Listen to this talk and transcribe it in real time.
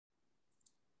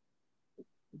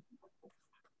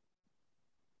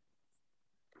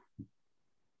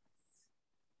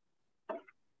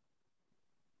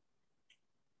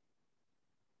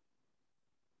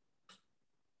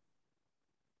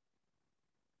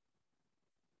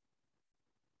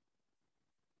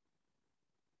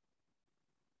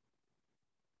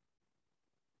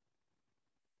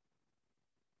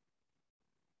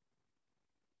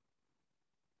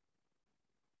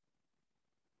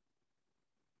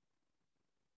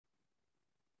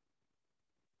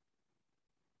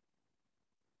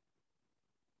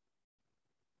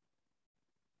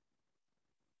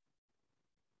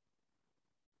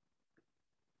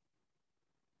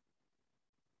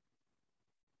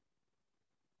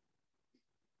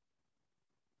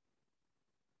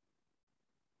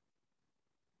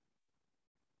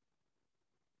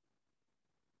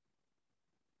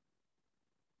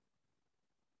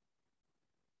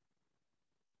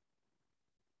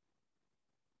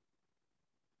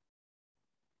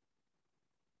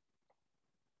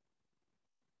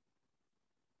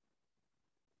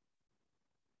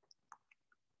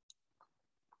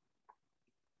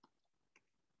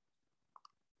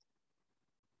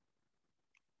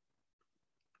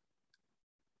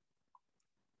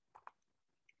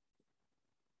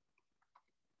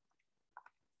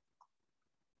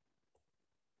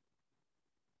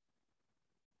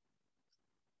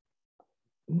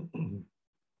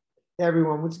Hey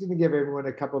everyone, we're just going to give everyone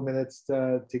a couple minutes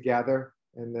to gather,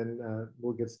 and then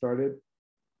we'll get started.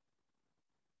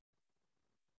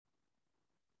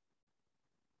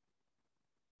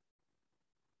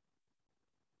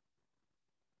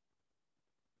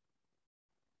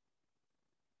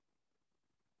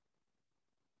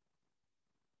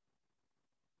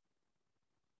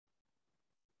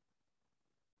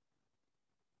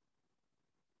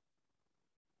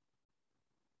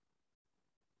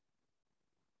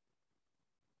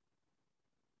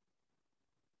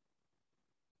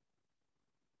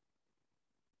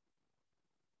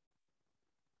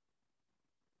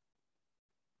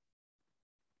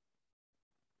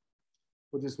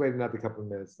 We'll just wait another couple of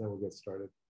minutes, then we'll get started.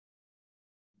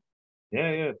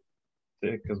 Yeah.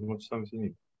 Take as much time as you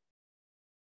need.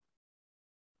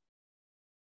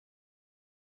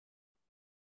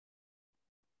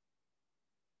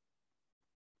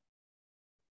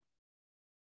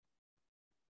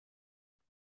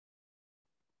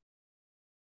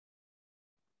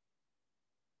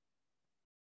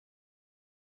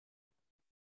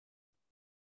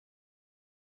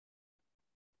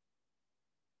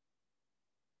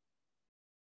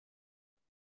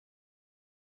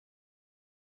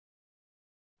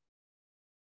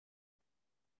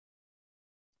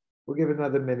 We'll give it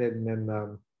another minute, and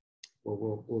then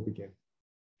we'll begin.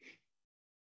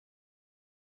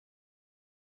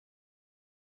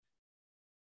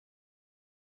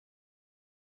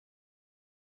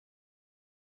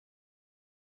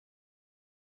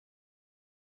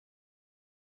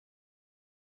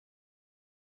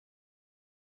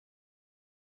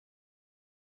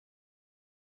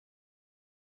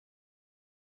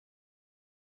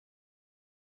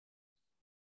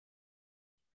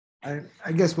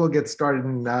 I guess we'll get started,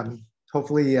 and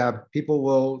hopefully people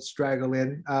will straggle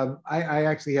in. I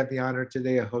actually have the honor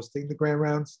today of hosting the Grand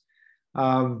Rounds.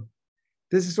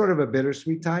 This is sort of a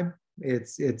bittersweet time.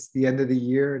 It's the end of the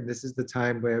year, and this is the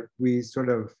time where we sort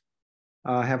of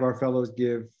have our fellows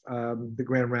give the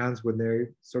Grand Rounds when they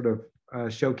sort of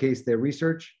showcase their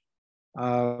research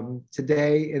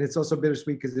today. And it's also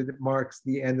bittersweet because it marks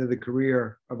the end of the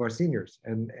career of our seniors,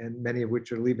 and many of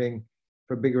which are leaving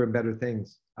for bigger and better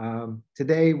things.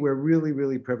 Today, we're really,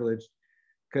 really privileged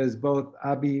because both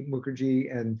Abhigyan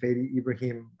Mukherjee and Fady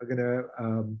Ibrahim are going to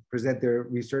present their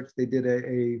research. They did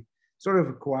a sort of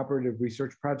a cooperative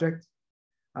research project.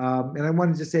 And I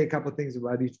wanted to say a couple of things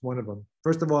about each one of them.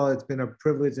 First of all, it's been a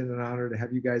privilege and an honor to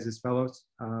have you guys as fellows.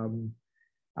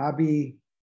 Abhi,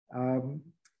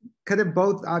 kind of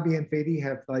both Abhi and Fady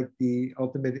have like the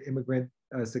ultimate immigrant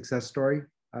success story.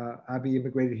 Abhi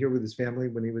immigrated here with his family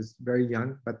when he was very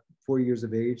young, about 4 years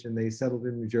of age, and they settled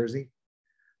in New Jersey.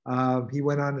 He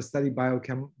went on to study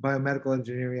biomedical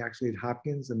engineering actually at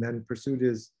Hopkins, and then pursued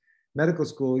his medical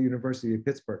school, University of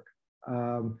Pittsburgh.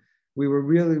 We were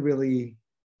really, really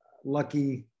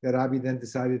lucky that Abhi then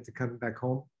decided to come back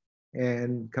home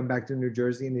and come back to New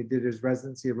Jersey, and he did his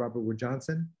residency at Robert Wood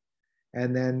Johnson.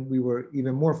 And then we were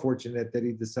even more fortunate that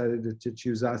he decided to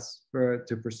choose us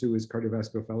to pursue his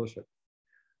cardiovascular fellowship.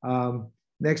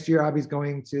 Next year, Abhi's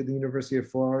going to the University of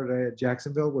Florida at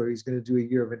Jacksonville, where he's going to do a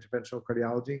year of interventional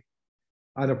cardiology.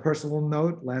 On a personal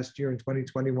note, last year in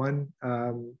 2021,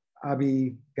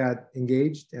 Abhi got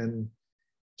engaged, and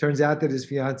turns out that his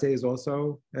fiance is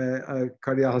also a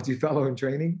cardiology fellow in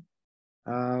training.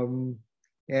 Once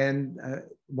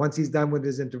he's done with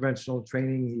his interventional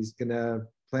training, he's going to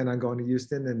plan on going to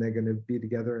Houston, and they're going to be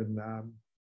together. And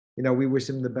we wish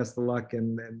him the best of luck,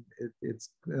 and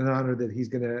it's an honor that he's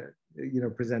going to,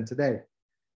 present today.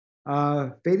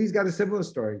 Fady's got a similar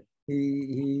story.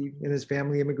 He and his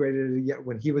family immigrated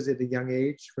when he was at a young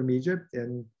age from Egypt,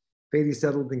 and Fady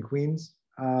settled in Queens.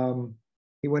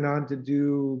 He went on to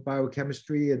do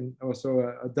biochemistry and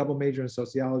also a double major in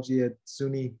sociology at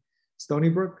SUNY Stony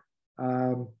Brook.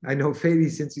 I know Fady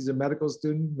since he's a medical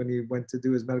student when he went to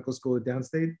do his medical school at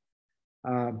Downstate.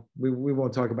 We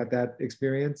won't talk about that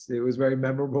experience. It was very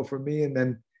memorable for me. And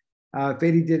then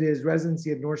Fady did his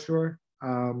residency at North Shore,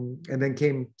 and then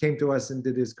came to us and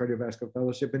did his cardiovascular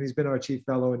fellowship. And he's been our chief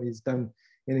fellow, and he's done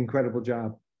an incredible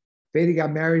job. Fady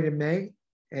got married in May,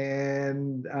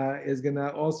 and is going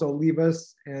to also leave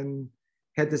us and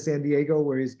head to San Diego,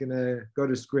 where he's going to go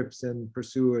to Scripps and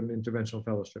pursue an interventional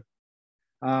fellowship.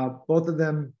 Both of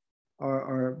them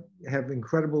have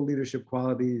incredible leadership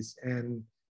qualities, and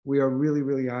we are really,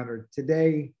 really honored.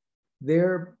 Today,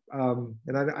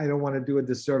 and I don't want to do a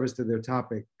disservice to their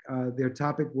topic. Their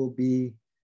topic will be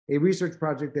a research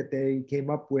project that they came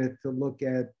up with to look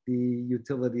at the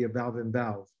utility of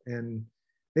valve-in-valve. And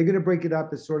they're going to break it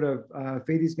up as sort of,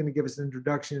 Fady's going to give us an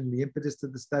introduction, the impetus to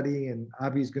the study, and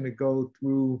Abhi's going to go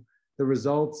through the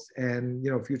results and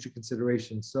future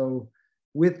considerations. So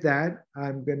with that,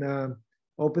 I'm gonna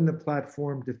open the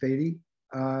platform to Fady.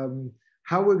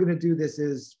 How we're gonna do this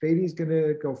is Fady's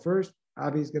gonna go first,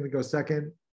 Abhi's gonna go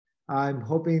second. I'm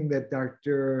hoping that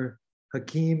Dr.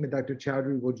 Hakim and Dr.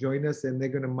 Chowdhury will join us, and they're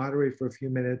gonna moderate for a few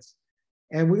minutes.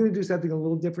 And we're gonna do something a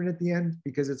little different at the end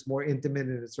because it's more intimate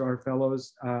and it's our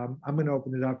fellows. I'm gonna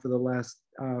open it up for the last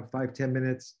 5-10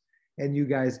 minutes, and you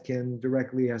guys can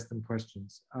directly ask them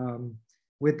questions.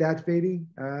 With that, Fady,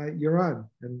 you're on.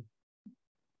 And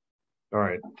All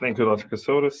right. Thank you, Dr.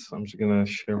 Kasodis. I'm just going to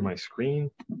share my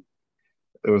screen.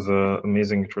 It was an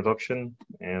amazing introduction,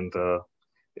 and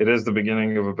it is the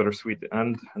beginning of a bittersweet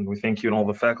end. And we thank you and all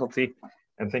the faculty,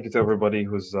 and thank you to everybody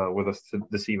who's with us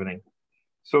this evening.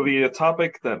 So the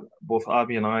topic that both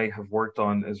Abhi and I have worked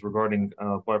on is regarding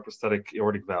bioprosthetic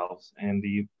aortic valves. And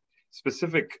the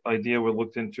specific idea we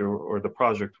looked into, or the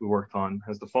project we worked on,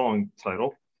 has the following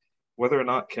title: whether or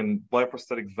not can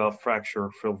bioprosthetic valve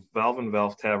fracture for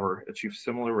Valve-in-Valve TAVR achieve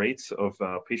similar rates of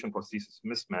patient prosthesis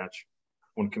mismatch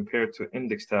when compared to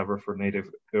index TAVR for native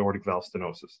aortic valve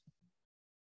stenosis.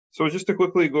 So just to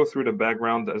quickly go through the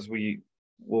background as we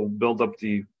will build up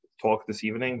the talk this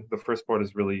evening, the first part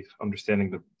is really understanding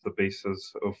the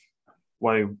basis of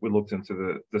why we looked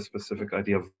into the specific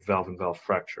idea of valve-in-valve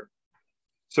fracture.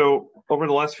 So over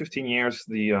the last 15 years,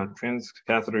 the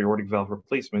transcatheter aortic valve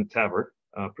replacement, TAVR,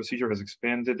 procedure has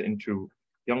expanded into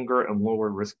younger and lower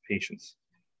risk patients.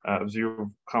 As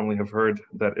you commonly have heard,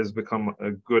 that has become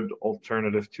a good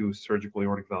alternative to surgical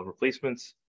aortic valve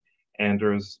replacements. And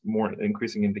there's more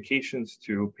increasing indications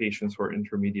to patients who are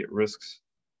intermediate risks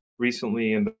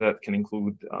recently, and that can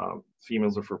include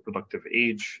females of reproductive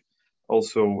age,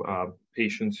 also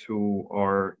patients who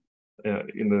are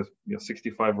in the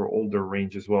 65 or older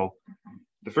range as well.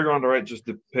 The figure on the right just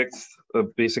depicts a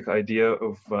basic idea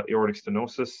of aortic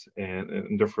stenosis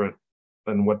and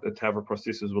what a TAVR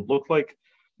prosthesis would look like.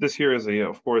 This here is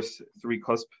of course,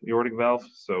 3-cusp aortic valve.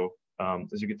 So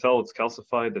as you can tell, it's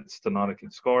calcified, it's stenotic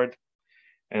and scarred.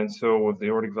 And so with the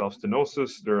aortic valve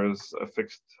stenosis, there is a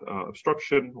fixed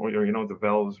obstruction, or the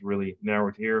valve is really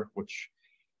narrowed here, which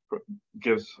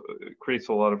creates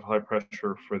a lot of high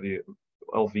pressure for the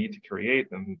LV to create,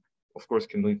 and of course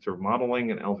can lead to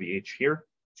remodeling and LVH here.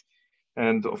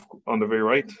 And on the very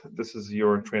right, this is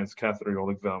your transcatheter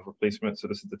aortic valve replacement. So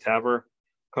this is the TAVR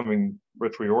coming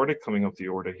retroaortic, coming up the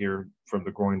aorta here from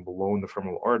the groin below in the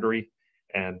femoral artery.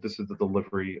 And this is the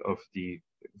delivery of the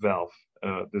valve.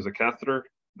 There's a catheter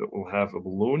that will have a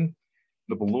balloon.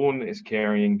 The balloon is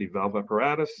carrying the valve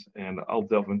apparatus, and I'll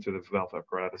delve into the valve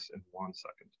apparatus in 1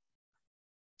 second.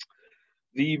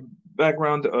 The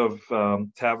background of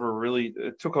TAVR really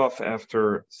took off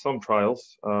after some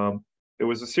trials. It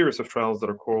was a series of trials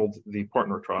that are called the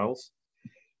partner trials.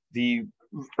 The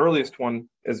earliest one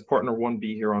is partner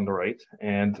 1B here on the right,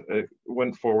 and it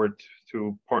went forward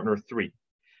to partner 3.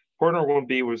 Partner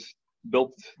 1B was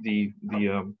built the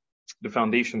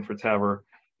foundation for TAVR.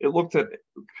 It looked at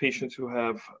patients who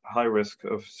have high risk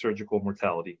of surgical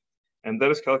mortality. And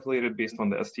that is calculated based on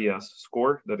the STS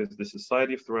score, that is the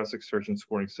Society of Thoracic Surgeons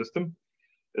scoring system.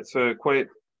 It's a quite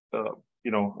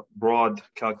broad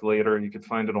calculator. You can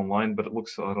find it online, but it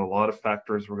looks at a lot of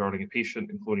factors regarding a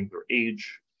patient, including their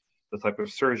age, the type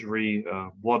of surgery,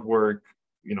 blood work,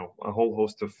 a whole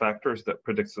host of factors that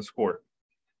predicts the score.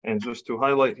 And just to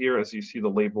highlight here, as you see the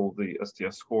label, the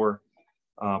STS score,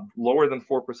 lower than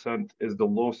 4% is the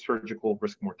low surgical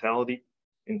risk mortality.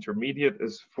 Intermediate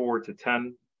is 4 to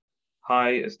 10.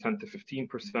 High is 10 to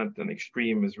 15%, and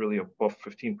extreme is really above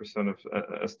 15%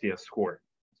 of STS score.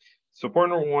 So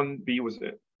partner 1B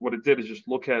what it did is just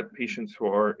look at patients who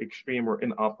are extreme or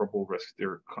inoperable risk.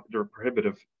 They're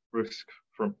prohibitive risk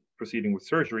from proceeding with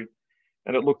surgery,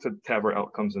 and it looked at TAVR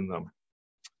outcomes in them.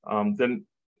 Then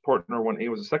partner 1A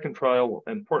was a second trial,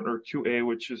 and partner 2A,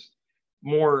 which is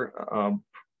more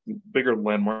bigger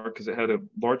landmark because it had a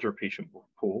larger patient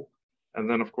pool. And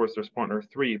then, of course, there's partner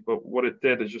 3. But what it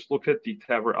did is just look at the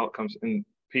TAVR outcomes in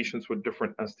patients with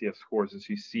different STS scores, as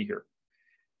you see here.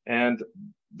 And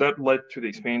that led to the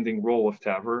expanding role of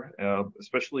TAVR,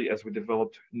 especially as we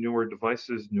developed newer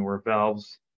devices, newer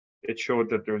valves. It showed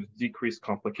that there's decreased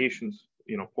complications,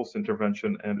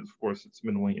 post-intervention, and of course, it's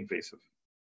minimally invasive.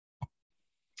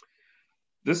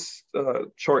 This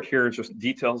chart here just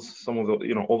details some of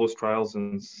the, all those trials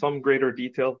in some greater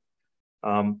detail.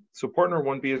 So partner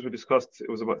 1B, as we discussed, it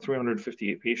was about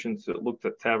 358 patients. It looked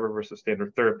at TAVR versus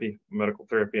standard therapy, medical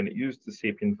therapy, and it used the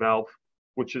SAPIEN valve,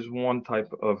 which is one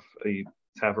type of a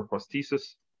TAVR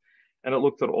prosthesis. And it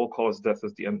looked at all-cause death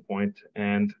as the endpoint.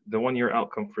 And the one-year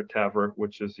outcome for TAVR,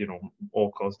 which is,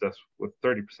 all-cause deaths with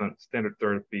 30%, standard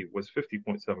therapy was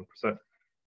 50.7%.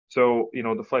 So, the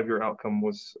 5-year outcome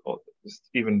was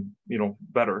even,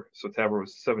 better. So TAVR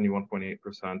was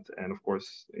 71.8%. And of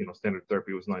course, standard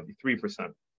therapy was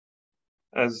 93%.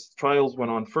 As trials went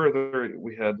on further,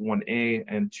 we had 1A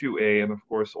and 2A, and of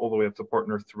course, all the way up to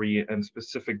partner 3, and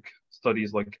specific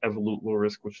studies like Evolute Low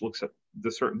Risk, which looks at the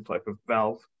certain type of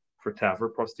valve for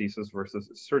TAVR prosthesis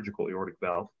versus surgical aortic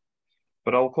valve.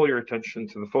 But I'll call your attention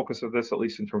to the focus of this, at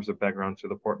least in terms of background, to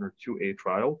the partner 2A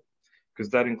trial, because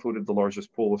that included the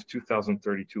largest pool of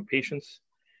 2,032 patients,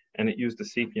 and it used the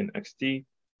SAPIEN XT,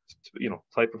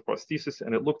 type of prosthesis,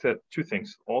 and it looked at two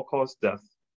things: all-cause death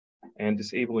and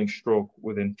disabling stroke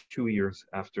within 2 years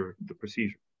after the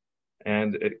procedure.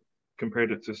 And it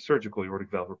compared it to surgical aortic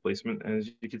valve replacement. And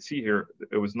as you can see here,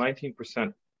 it was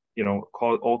 19%,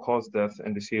 all-cause death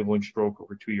and disabling stroke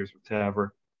over 2 years with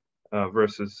TAVR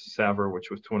versus SAVR,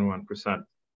 which was 21%.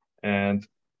 And,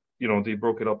 they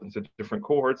broke it up into different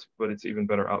cohorts, but it's even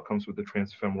better outcomes with the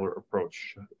transfemoral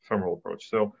approach, femoral approach.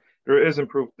 So there is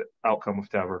improved outcome of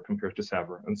TAVR compared to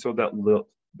SAVR. And so that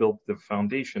built the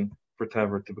foundation for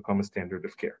TAVR to become a standard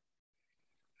of care.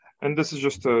 And this is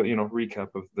just a recap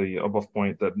of the above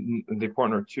point, that in the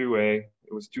partner 2A,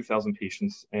 it was 2,000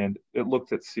 patients, and it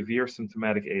looked at severe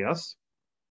symptomatic AS,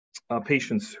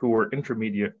 patients who were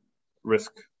intermediate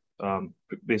risk,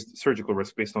 surgical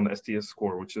risk based on the STS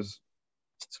score, which is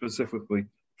specifically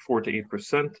 4 to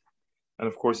 8%. And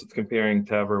of course, it's comparing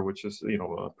TAVR, which is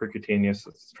percutaneous,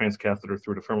 it's transcatheter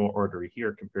through the femoral artery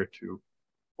here, compared to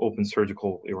open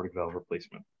surgical aortic valve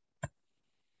replacement.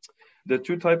 The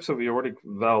two types of aortic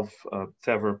valve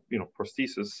TAVR,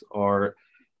 prosthesis are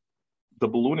the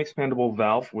balloon expandable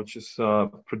valve, which is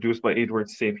produced by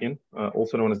Edwards Sapien,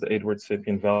 also known as the Edwards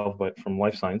Sapien valve from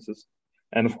Life Sciences,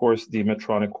 and of course the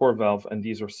Medtronic core valve, and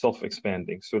these are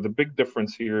self-expanding. So the big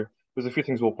difference here, there's a few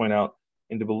things we'll point out.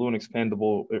 In the balloon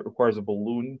expandable, it requires a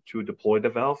balloon to deploy the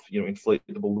valve, inflate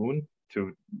the balloon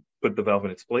to put the valve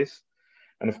in its place.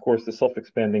 And of course, the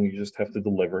self-expanding, you just have to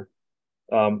deliver.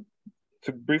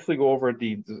 To briefly go over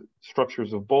the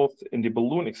structures of both, in the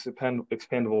balloon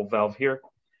expandable valve here,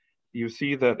 you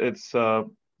see that it's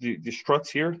the struts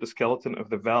here, the skeleton of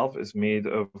the valve is made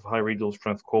of high radial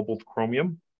strength cobalt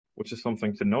chromium, which is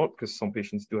something to note because some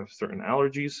patients do have certain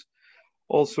allergies.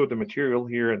 Also, the material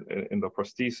here in the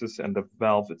prosthesis and the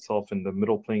valve itself in the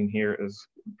middle plane here is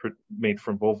made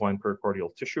from bovine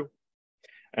pericardial tissue.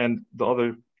 And the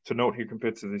other to note here,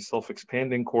 compared to the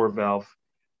self-expanding core valve,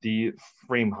 the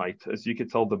frame height. As you can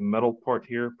tell, the metal part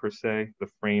here, per se, the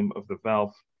frame of the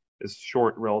valve is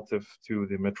short relative to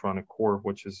the Medtronic core,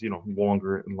 which is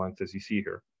longer in length, as you see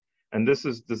here. And this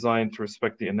is designed to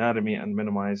respect the anatomy and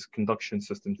minimize conduction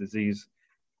system disease.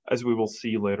 As we will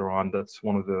see later on, that's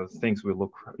one of the things we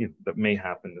look that may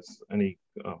happen is any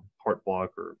heart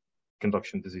block or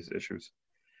conduction disease issues.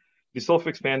 The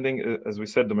self-expanding, as we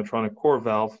said, the Medtronic core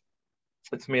valve,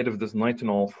 it's made of this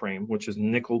nitinol frame, which is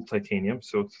nickel titanium.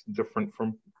 So it's different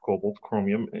from cobalt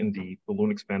chromium in the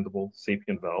balloon expandable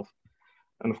Sapien valve.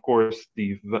 And of course,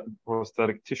 the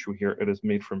prosthetic tissue here, it is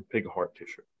made from pig heart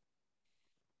tissue.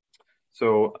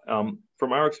 So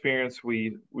from our experience,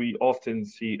 we often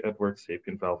see Edwards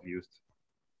Sapien valve used.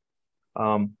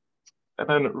 And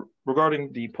then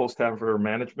regarding the post-TAVR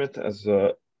management, as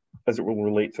it will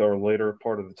relate to our later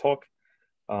part of the talk,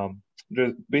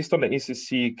 based on the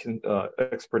ACC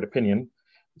expert opinion,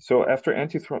 so after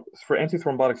for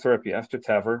antithrombotic therapy after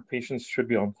TAVR, patients should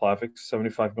be on Plavix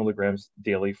 75 milligrams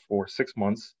daily for 6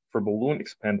 months for balloon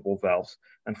expandable valves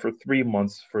and for 3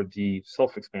 months for the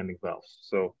self-expanding valves.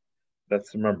 So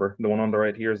that's, remember, the one on the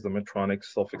right here is the Medtronic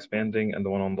self-expanding, and the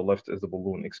one on the left is the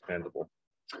balloon expandable.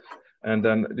 And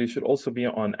then they should also be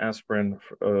on aspirin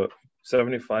for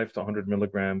 75 to 100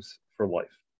 milligrams for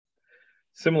life.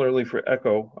 Similarly, for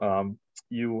echo,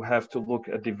 you have to look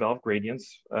at the valve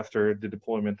gradients after the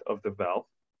deployment of the valve.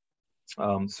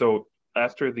 So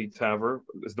after the TAVR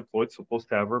is deployed, so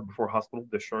post-TAVR, before hospital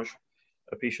discharge,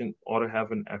 a patient ought to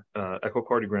have an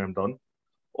echocardiogram done.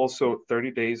 Also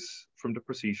 30 days from the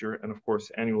procedure, and of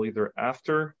course annually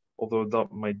thereafter, although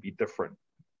that might be different.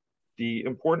 The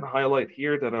important highlight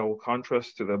here that I will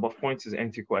contrast to the above points is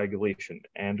anticoagulation.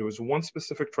 And there was one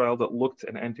specific trial that looked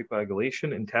at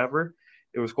anticoagulation in TAVR.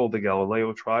 It was called the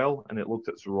Galileo trial, and it looked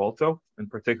at Xarelto in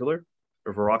particular,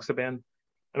 or Viroxaban.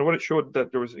 And what it showed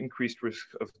that there was increased risk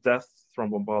of death,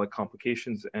 thromboembolic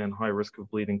complications, and high risk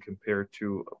of bleeding compared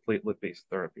to a platelet-based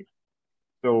therapy.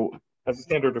 So as a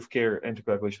standard of care,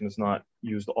 anticoagulation is not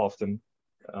used often,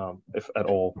 if at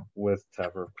all, with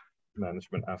TAVR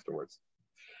management afterwards.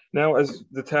 Now, as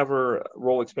the TAVR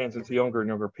role expands into younger and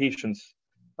younger patients,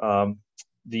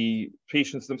 the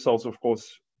patients themselves, of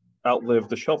course, outlive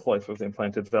the shelf life of the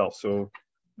implanted valve. So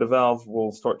the valve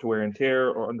will start to wear and tear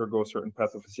or undergo certain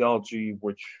pathophysiology,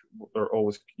 which are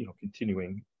always,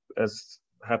 continuing, as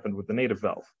happened with the native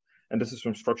valve. And this is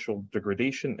from structural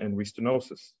degradation and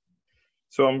restenosis.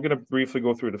 So I'm going to briefly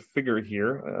go through the figure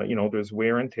here. There's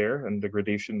wear and tear and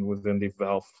degradation within the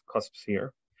valve cusps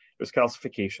here. There's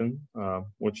calcification,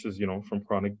 which is, from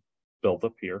chronic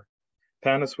buildup here.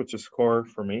 Pannus, which is scar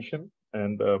formation,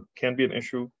 and can be an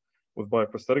issue with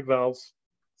bioprosthetic valves.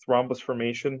 Thrombus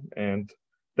formation, and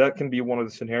that can be one of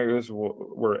the scenarios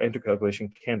where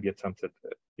anticoagulation can be attempted,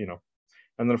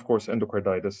 And then, of course,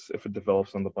 endocarditis if it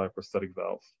develops on the bioprosthetic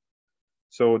valve.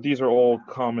 So these are all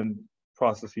common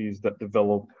processes that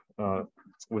develop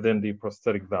within the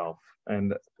prosthetic valve,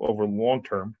 and over long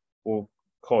term will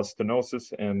cause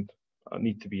stenosis and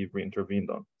need to be reintervened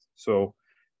on. So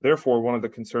therefore, one of the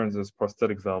concerns is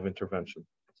prosthetic valve intervention.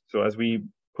 So as we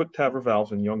put TAVR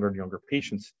valves in younger and younger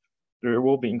patients, there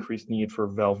will be increased need for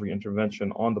valve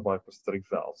reintervention on the bioprosthetic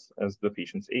valves as the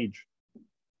patients age.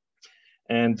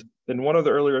 And in one of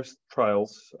the earlier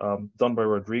trials done by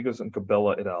Rodriguez and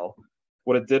Cabela et al.,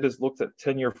 what it did is looked at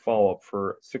 10-year follow-up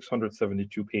for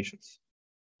 672 patients.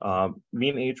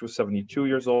 Mean age was 72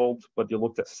 years old, but you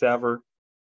looked at SAVR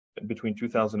between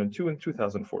 2002 and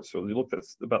 2004. So they looked at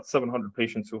about 700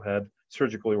 patients who had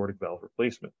surgical aortic valve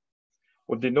replacement.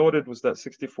 What they noted was that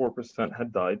 64%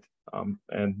 had died,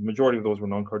 and majority of those were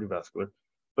non-cardiovascular.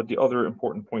 But the other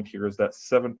important point here is that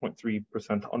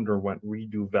 7.3% underwent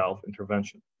redo valve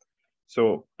intervention.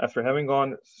 So after having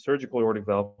gone surgical aortic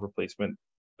valve replacement,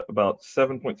 about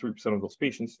 7.3% of those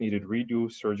patients needed redo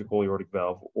surgical aortic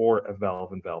valve or a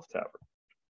valve-in-valve TAVR.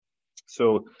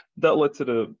 So that led to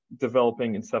the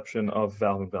developing inception of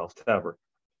valve-in-valve TAVR.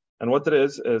 And what that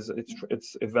is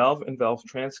it's a valve-in-valve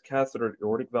transcatheter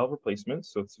aortic valve replacement.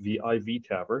 So it's VIV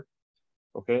TAVR,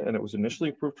 okay? And it was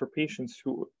initially approved for patients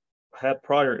who had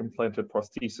prior implanted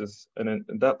prosthesis, and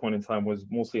at that point in time was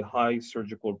mostly high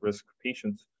surgical risk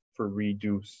patients for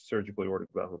redo surgical aortic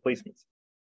valve replacements.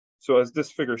 So as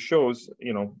this figure shows,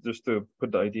 just to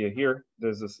put the idea here,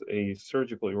 there's a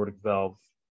surgical aortic valve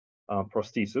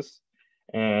prosthesis,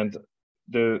 and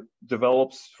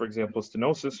develops, for example,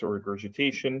 stenosis or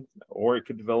regurgitation, or it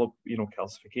could develop,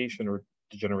 calcification or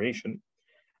degeneration,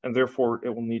 and therefore it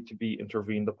will need to be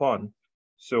intervened upon.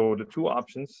 So the two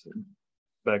options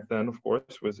back then, of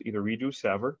course, was either redo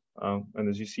SAVR, and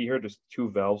as you see here, there's two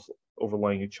valves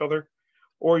overlaying each other,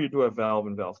 or you do a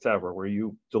valve-in-valve TAVR, where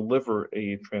you deliver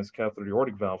a transcatheter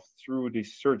aortic valve through the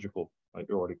surgical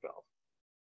aortic valve.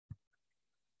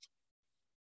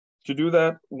 To do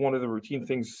that, one of the routine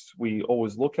things we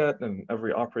always look at, and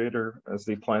every operator as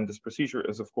they plan this procedure,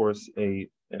 is of course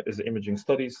imaging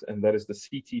studies, and that is the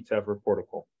CT TAVR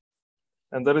protocol.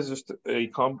 And that is just a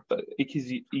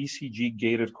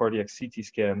ECG-gated cardiac CT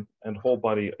scan and whole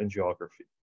body angiography.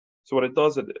 So what it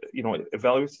does, it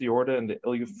evaluates the aorta and the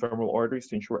iliofemoral arteries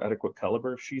to ensure adequate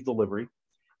caliber of sheath delivery.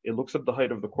 It looks at the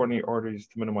height of the coronary arteries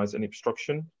to minimize any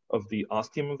obstruction of the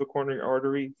ostium of the coronary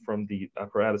artery from the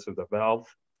apparatus of the valve.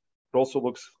 It also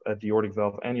looks at the aortic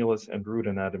valve annulus and root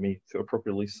anatomy to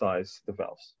appropriately size the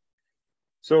valves.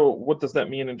 So what does that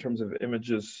mean in terms of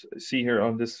images? See here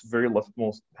on this very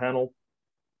leftmost panel,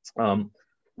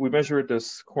 we measure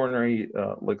this coronary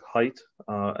height,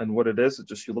 and what it is,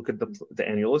 just you look at the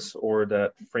annulus or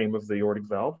that frame of the aortic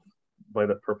valve by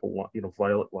that purple,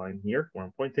 violet line here where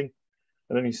I'm pointing,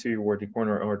 and then you see where the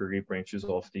coronary artery branches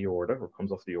off the aorta or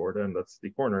comes off the aorta, and that's the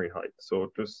coronary height. So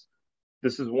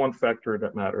this is one factor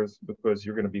that matters because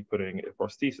you're going to be putting a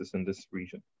prosthesis in this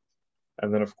region.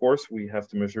 And then, of course, we have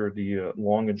to measure the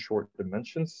long and short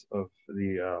dimensions of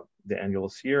the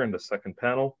annulus here in the second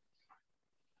panel.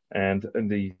 And in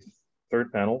the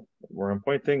third panel, where I'm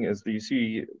pointing, is that you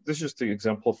see, this is just to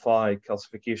exemplify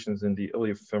calcifications in the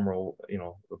iliofemoral,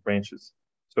 branches.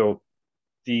 So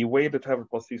the way the TAVR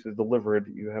prosthesis is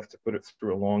delivered, you have to put it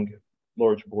through a long,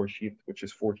 large bore sheath, which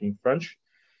is 14 French.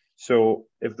 So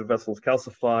if the vessel is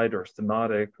calcified or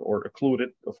stenotic or occluded,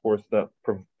 of course, that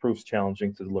proves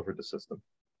challenging to deliver the system.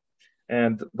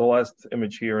 And the last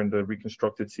image here in the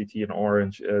reconstructed CT in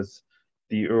orange is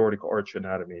the aortic arch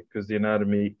anatomy, because the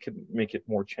anatomy can make it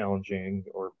more challenging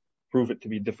or prove it to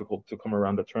be difficult to come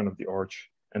around the turn of the arch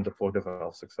and deploy the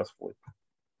valve successfully.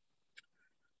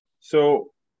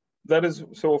 So then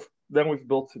we've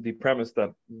built the premise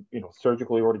that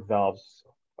surgical aortic valves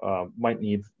might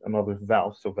need another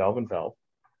valve, so valve-in-valve.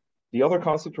 The other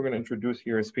concept we're going to introduce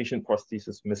here is patient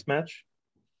prosthesis mismatch.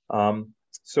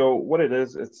 So what it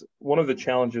is, it's one of the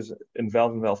challenges in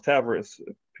valve-in-valve TAVR is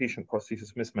patient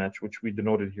prosthesis mismatch, which we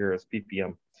denoted here as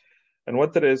PPM. And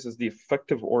what that is the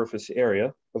effective orifice area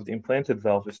of the implanted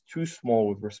valve is too small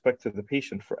with respect to the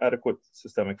patient for adequate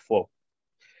systemic flow.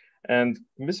 And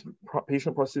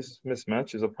patient prosthesis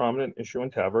mismatch is a prominent issue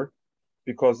in TAVR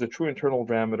because the true internal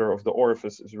diameter of the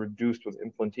orifice is reduced with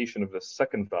implantation of the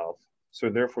second valve. So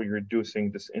therefore, you're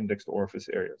reducing this indexed orifice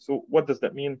area. So what does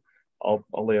that mean? I'll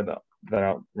lay that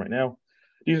out right now.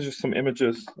 These are just some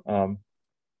images.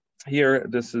 Here,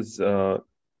 this is balloon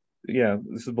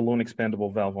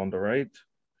expandable valve on the right.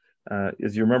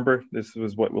 As you remember, this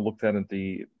was what we looked at in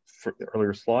the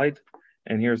earlier slide.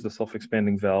 And here's the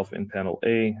self-expanding valve in panel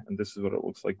A, and this is what it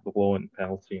looks like below in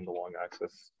panel C in the long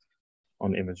axis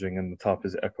on imaging, and the top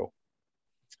is echo.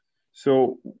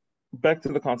 So back to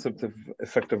the concept of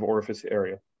effective orifice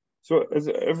area. So as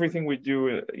everything we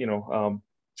do,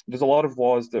 there's a lot of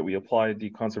laws that we apply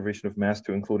the conservation of mass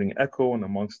to, including echo and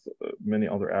amongst many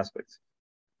other aspects.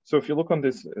 So if you look on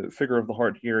this figure of the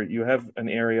heart here, you have an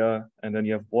area, and then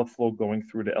you have blood flow going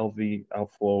through the LV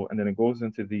outflow, and then it goes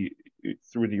into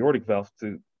through the aortic valve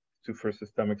for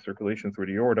systemic circulation through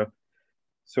the aorta.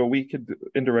 So we could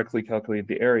indirectly calculate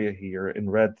the area here in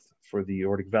red for the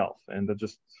aortic valve, and that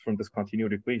just from this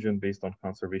continuity equation based on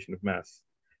conservation of mass.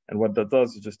 And what that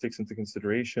does is just takes into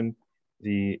consideration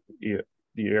the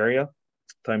area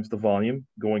times the volume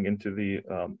going into the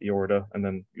aorta, and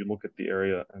then you look at the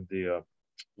area and the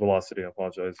velocity, I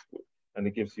apologize, and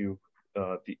it gives you,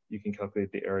 you can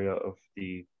calculate the area of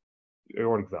the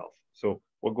aortic valve. So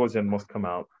what goes in must come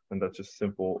out, and that's just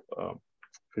simple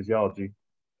physiology.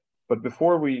 But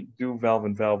before we do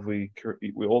valve-in-valve, we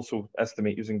also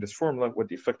estimate using this formula what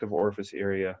the effective orifice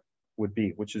area would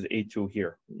be, which is A2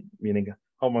 here, meaning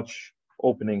how much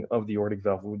opening of the aortic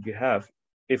valve would you have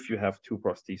if you have two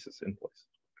prostheses in place.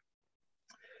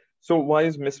 So why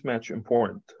is mismatch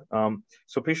important?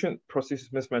 So patient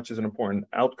prosthesis mismatch is an important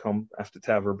outcome after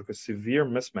TAVR because severe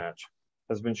mismatch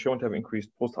has been shown to have increased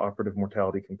post-operative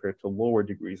mortality compared to lower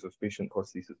degrees of patient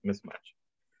prosthesis mismatch.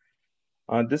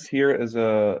 This here is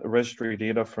a registry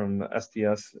data from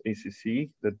STS ACC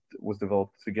that was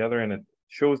developed together, and it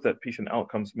shows that patient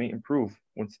outcomes may improve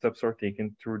when steps are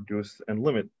taken to reduce and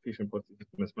limit patient prosthesis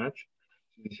mismatch.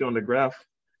 So you see on the graph,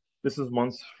 this is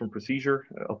months from procedure,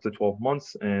 up to 12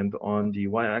 months, and on the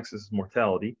y-axis is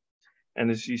mortality. And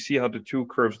as you see how the two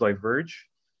curves diverge,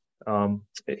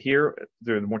 here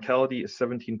the mortality is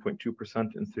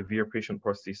 17.2% in severe patient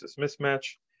prosthesis mismatch,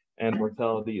 and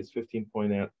mortality is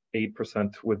 15.8%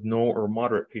 with no or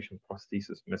moderate patient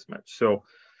prosthesis mismatch. So,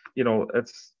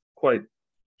 it's quite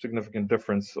significant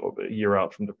difference a year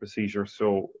out from the procedure.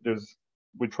 So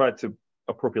we tried to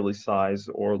appropriately size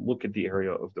or look at the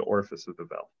area of the orifice of the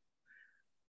valve.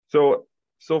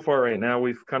 So far right now,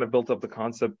 we've kind of built up the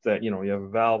concept that, you have a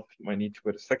valve, you might need to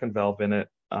put a second valve in it,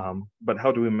 but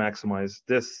how do we maximize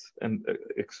this and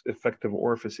effective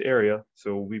orifice area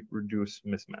so we reduce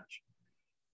mismatch?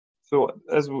 So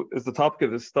as the topic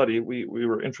of this study, we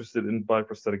were interested in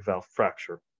bioprosthetic valve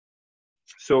fracture.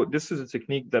 So this is a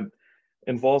technique that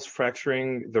involves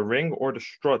fracturing the ring or the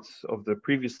struts of the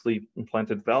previously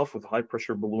implanted valve with high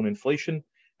pressure balloon inflation,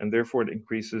 and therefore it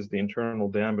increases the internal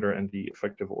diameter and the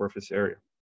effective orifice area.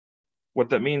 What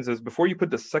that means is before you put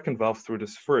the second valve through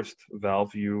this first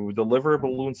valve, you deliver a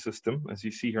balloon system. As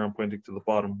you see here, I'm pointing to the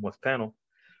bottom left panel.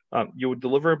 You would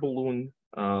deliver a balloon,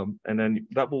 and then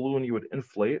that balloon you would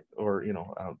inflate or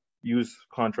use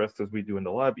contrast as we do in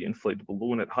the lab. You inflate the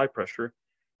balloon at high pressure,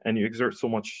 and you exert so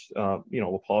much,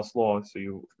 Laplace law. So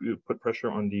you put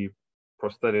pressure on the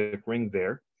prosthetic ring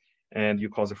there, and you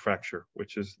cause a fracture,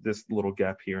 which is this little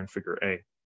gap here in figure A.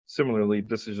 Similarly,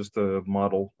 this is just a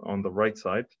model on the right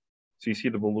side. So you see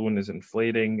the balloon is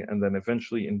inflating, and then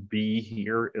eventually in B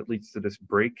here, it leads to this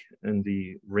break in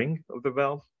the ring of the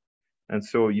valve. And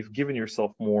so you've given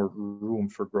yourself more room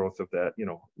for growth of that,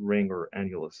 ring or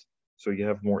annulus. So you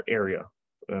have more area,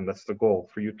 and that's the goal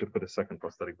for you to put a second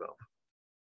prosthetic valve.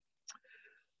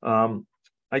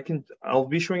 I'll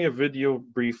be showing you a video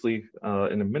briefly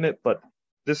in a minute, but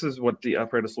this is what the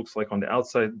apparatus looks like on the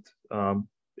outside,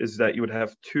 is that you would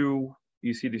have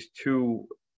you see these two,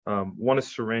 one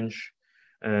is syringe,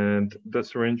 and the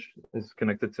syringe is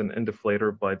connected to an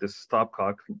end-deflator by this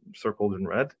stopcock circled in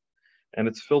red. And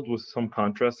it's filled with some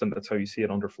contrast, and that's how you see it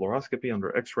under fluoroscopy,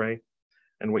 under X-ray.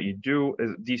 And what you do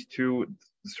is these two,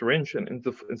 the syringe and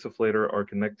insufflator, are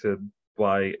connected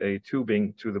by a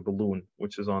tubing to the balloon,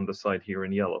 which is on the side here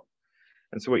in yellow.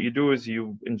 And so what you do is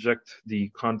you inject the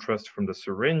contrast from the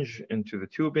syringe into the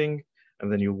tubing, and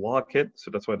then you lock it.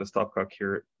 So that's why the stopcock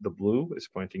here, the blue, is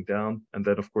pointing down. And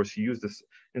then, of course, you use this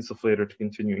insufflator to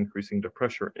continue increasing the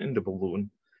pressure in the balloon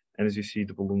And as you see,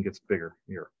 the balloon gets bigger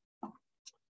here.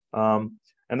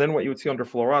 And then what you would see under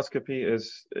fluoroscopy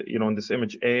is, in this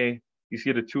image A, you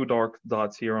see the two dark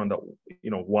dots here on the,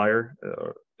 wire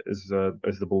is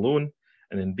the balloon.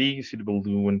 And in B, you see the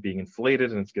balloon being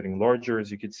inflated and it's getting larger, as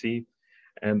you can see.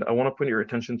 And I want to put your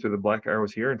attention to the black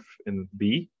arrows here in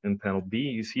B, in panel B.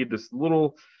 You see this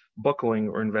little buckling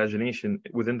or invagination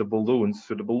within the balloon.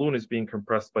 So the balloon is being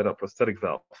compressed by that prosthetic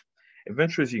valve.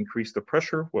 Eventually, as you increase the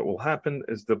pressure, what will happen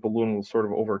is the balloon will sort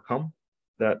of overcome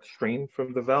that strain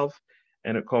from the valve,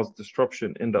 and it causes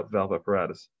disruption in that valve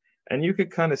apparatus. And you could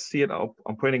kind of see it,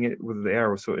 I'm pointing it with the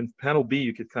arrow. So in panel B,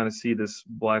 you could kind of see this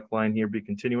black line here be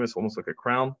continuous, almost like a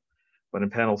crown. But in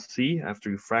panel C, after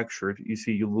you fractured, you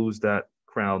see you lose that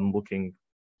crown looking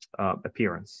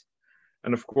appearance.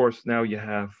 And of course, now you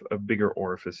have a bigger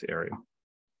orifice area.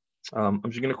 I'm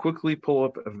just gonna quickly pull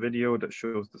up a video that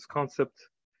shows this concept.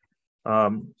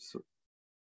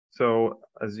 So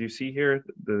as you see here,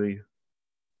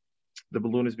 the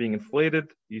balloon is being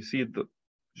inflated. You see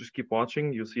just keep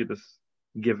watching. You'll see this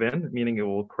give in, meaning it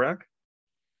will crack.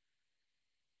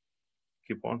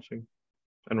 Keep watching.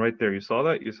 And right there, you saw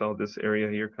that. You saw this area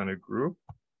here kind of grew.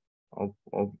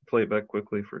 I'll play it back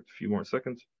quickly for a few more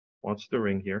seconds. Watch the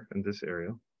ring here in this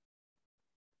area.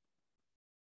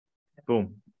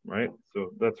 Boom, right?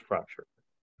 So that's fracture.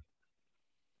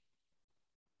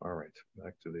 All right,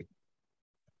 back to the.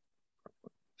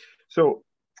 So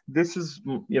this is,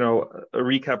 a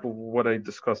recap of what I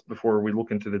discussed before we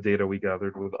look into the data we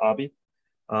gathered with Abhi.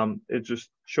 It just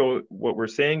shows what we're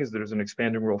saying is there's an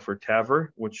expanding role for TAVR,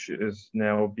 which is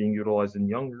now being utilized in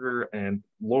younger and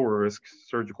lower risk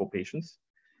surgical patients.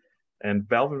 And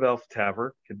valve-in-valve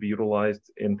TAVR could be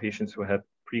utilized in patients who had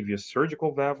previous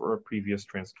surgical valve or a previous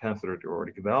transcatheter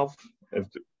aortic valve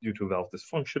due to valve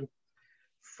dysfunction.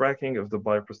 Fracking of the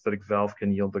bioprosthetic valve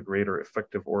can yield a greater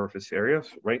effective orifice area,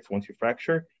 right? So once you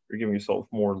fracture, you're giving yourself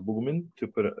more lumen to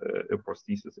put a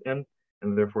prosthesis in,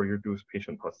 and therefore you reduce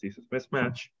patient prosthesis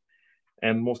mismatch.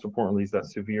 And most importantly is that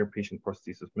severe patient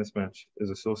prosthesis mismatch is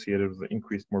associated with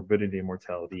increased morbidity and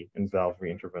mortality in valve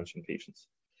reintervention patients.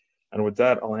 And with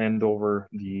that, I'll hand over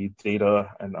the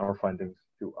data and our findings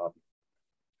to Abhi.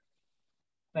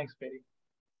 Thanks, Fady.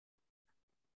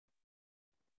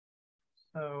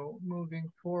 So moving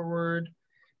forward,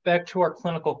 back to our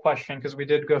clinical question, because we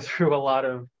did go through a lot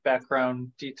of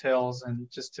background details and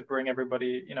just to bring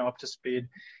everybody, up to speed.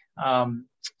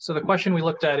 So the question we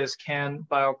looked at is, can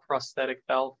bioprosthetic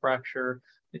valve fracture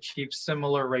achieve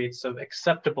similar rates of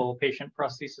acceptable patient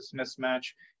prosthesis mismatch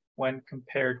when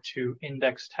compared to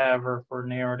index TAVR for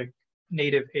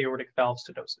native aortic valve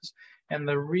stenosis? And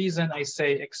the reason I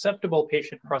say acceptable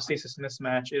patient prosthesis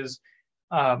mismatch is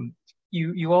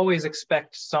you always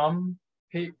expect some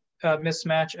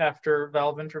mismatch after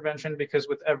valve intervention, because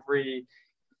with every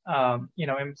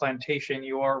implantation,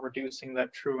 you are reducing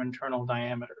that true internal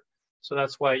diameter. So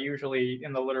that's why usually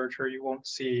in the literature you won't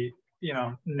see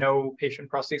no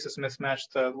patient prosthesis mismatch.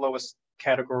 The lowest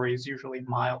category is usually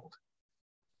mild.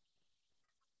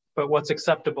 But what's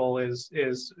acceptable is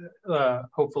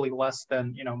hopefully less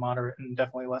than moderate, and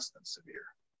definitely less than severe.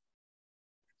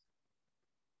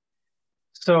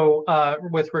 So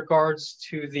with regards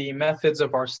to the methods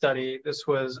of our study, this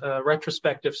was a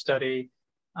retrospective study,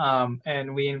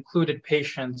 and we included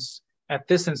patients at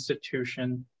this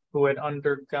institution who had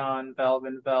undergone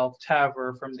valve-in-valve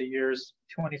TAVR from the years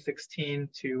 2016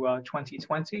 to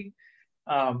 2020.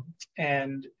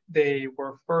 And they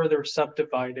were further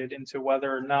subdivided into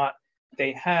whether or not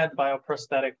they had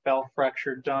bioprosthetic valve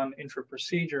fracture done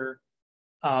intra-procedure.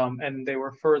 And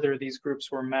these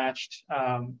groups were matched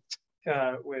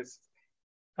with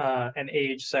an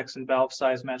age, sex, and valve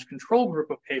size match control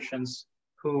group of patients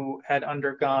who had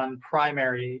undergone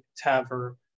primary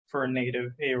TAVR for a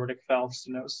native aortic valve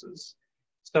stenosis.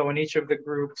 So in each of the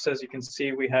groups, as you can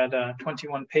see, we had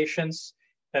 21 patients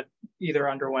that either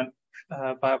underwent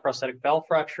bioprosthetic valve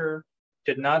fracture,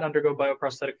 did not undergo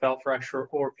bioprosthetic valve fracture,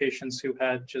 or patients who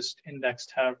had just index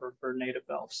TAVR for native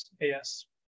valves, AS.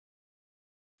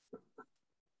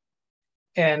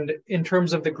 And in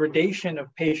terms of the gradation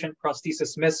of patient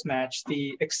prosthesis mismatch,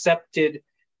 the accepted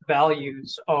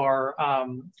values are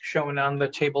shown on the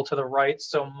table to the right.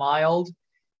 So mild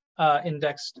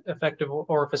indexed effective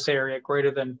orifice area greater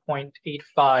than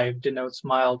 0.85 denotes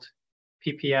mild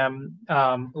ppm.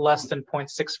 Less than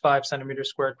 0.65 centimeters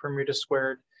squared per meter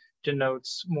squared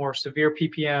denotes more severe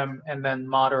ppm, and then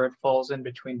moderate falls in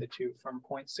between the two from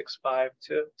 0.65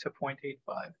 to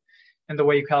 0.85. And the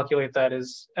way you calculate that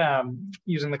is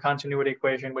using the continuity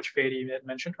equation, which Fady had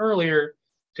mentioned earlier,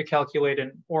 to calculate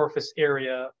an orifice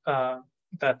area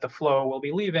that the flow will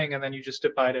be leaving, and then you just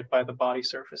divide it by the body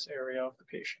surface area of the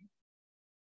patient.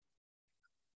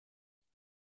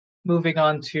 Moving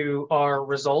on to our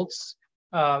results.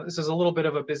 This is a little bit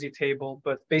of a busy table,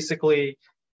 but basically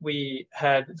we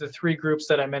had the three groups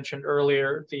that I mentioned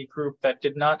earlier, the group that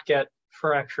did not get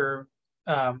fracture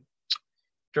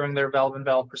during their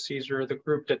valve-in-valve procedure, the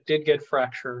group that did get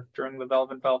fracture during the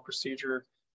valve-in-valve procedure,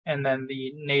 and then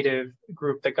the native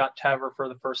group that got TAVR for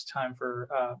the first time for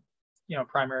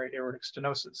primary aortic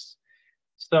stenosis.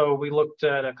 So we looked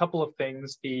at a couple of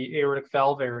things, the aortic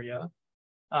valve area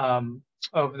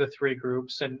of the three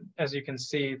groups. And as you can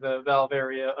see, the valve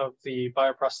area of the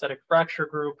bioprosthetic fracture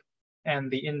group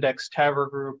and the index TAVR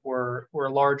group were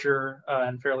larger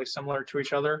and fairly similar to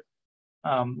each other,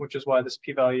 which is why this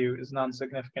p-value is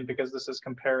non-significant, because this is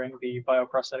comparing the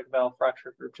bioprosthetic valve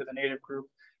fracture group to the native group.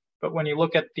 But when you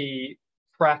look at the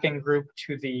fracking group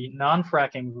to the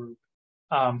non-fracking group,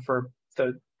 for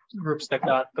the groups that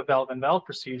got the valve-in-valve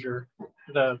procedure,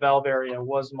 the valve area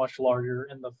was much larger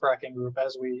in the fracking group,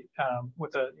 as we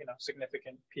with a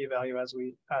significant p-value as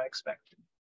we expected.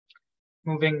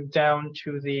 Moving down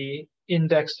to the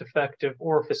indexed effective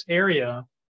orifice area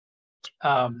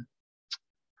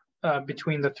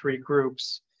between the three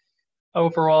groups,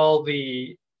 overall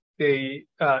the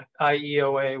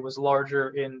IEOA was larger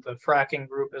in the fracking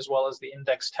group as well as the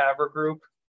index TAVR group,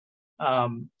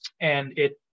 and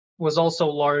it was also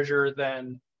larger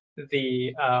than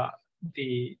the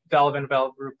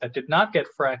valve-in-valve group that did not get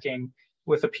fracking,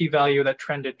 with a p-value that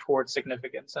trended towards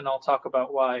significance. And I'll talk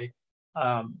about why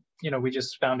we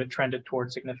just found it trended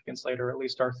towards significance later, at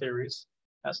least our theories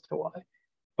as to why.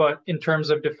 But in terms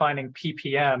of defining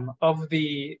PPM, of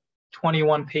the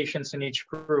 21 patients in each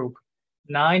group,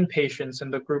 9 patients in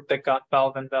the group that got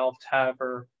valve-in-valve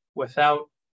TAVR without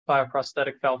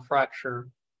bioprosthetic valve fracture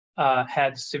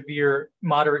had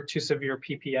moderate to severe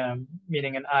PPM,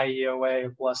 meaning an IEOA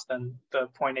of less than the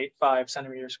 0.85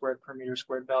 centimeters squared per meter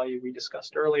squared value we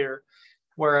discussed earlier,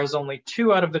 whereas only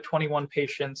 2 out of the 21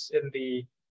 patients in the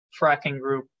fracking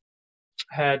group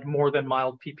had more than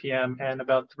mild PPM, and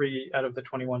about 3 out of the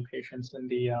 21 patients in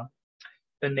the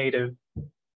native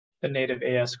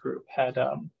AS group had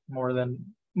more than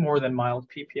mild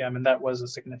PPM, and that was a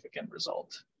significant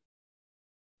result.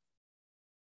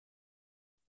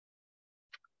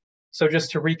 So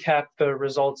just to recap the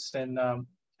results in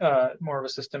more of a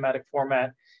systematic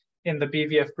format, in the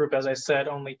BVF group, as I said,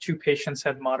 only 2 patients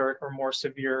had moderate or more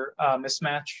severe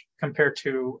mismatch, compared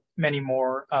to many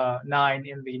more, 9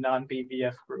 in the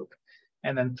non-BVF group,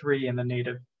 and then 3 in the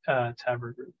native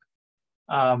TAVR group,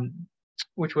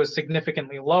 which was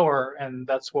significantly lower, and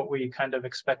that's what we kind of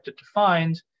expected to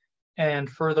find. And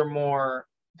furthermore,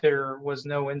 there was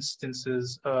no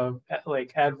instances of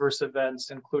adverse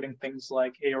events, including things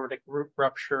like aortic root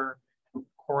rupture,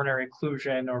 coronary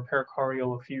occlusion, or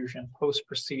pericardial effusion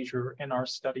post-procedure in our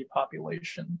study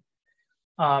population.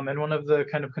 And one of the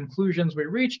kind of conclusions we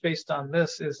reached based on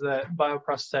this is that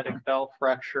bioprosthetic valve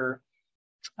fracture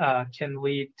can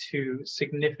lead to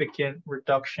significant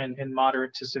reduction in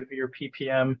moderate to severe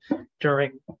PPM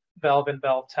during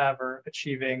valve-in-valve TAVR,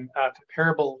 achieving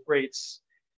comparable rates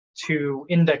to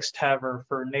index TAVR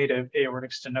for native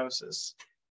aortic stenosis.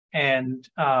 And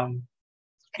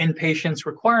in patients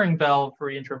requiring valve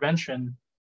reintervention,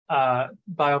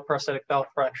 bioprosthetic valve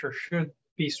fracture should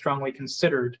be strongly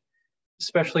considered,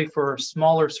 especially for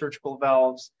smaller surgical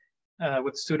valves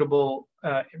with suitable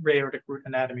aortic root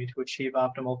anatomy to achieve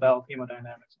optimal valve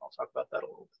hemodynamics. I'll talk about that a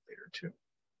little bit later too.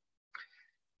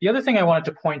 The other thing I wanted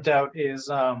to point out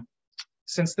is,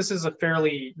 since this is a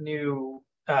fairly new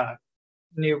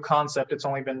concept, it's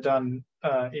only been done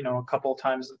a couple of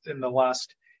times in the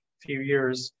last few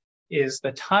years, is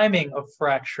the timing of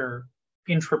fracture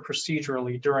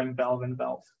intraprocedurally during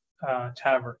valve-in-valve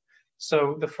TAVR.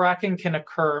 So the fracking can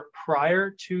occur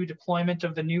prior to deployment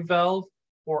of the new valve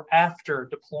or after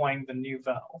deploying the new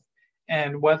valve.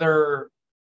 And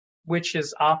which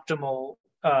is optimal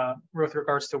with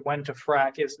regards to when to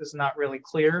frack is not really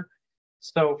clear.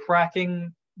 So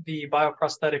fracking the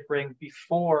bioprosthetic ring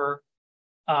before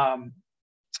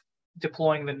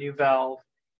deploying the new valve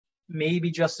may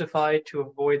be justified to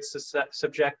avoid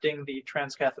subjecting the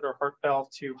transcatheter heart valve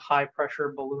to high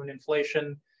pressure balloon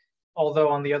inflation. Although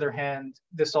on the other hand,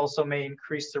 this also may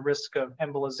increase the risk of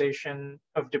embolization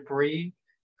of debris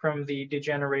from the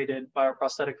degenerated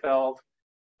bioprosthetic valve,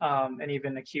 and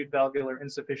even acute valvular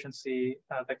insufficiency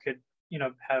that could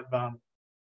have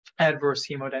adverse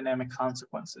hemodynamic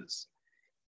consequences.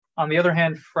 On the other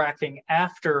hand, fracking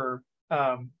after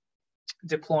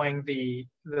deploying the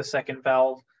second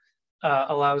valve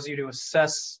allows you to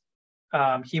assess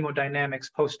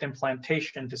hemodynamics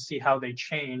post-implantation to see how they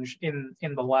change in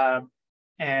the lab,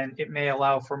 and it may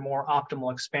allow for more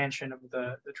optimal expansion of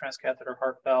the transcatheter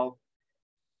heart valve.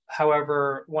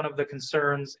 However, one of the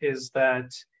concerns is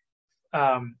that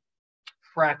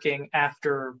fracking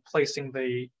after placing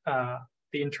the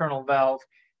internal valve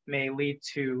may lead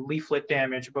to leaflet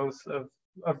damage, both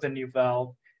of the new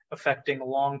valve, affecting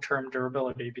long-term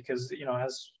durability, because, you know,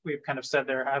 as we've kind of said,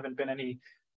 there haven't been any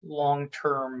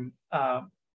long-term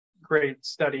great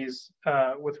studies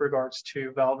with regards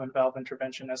to valve-in-valve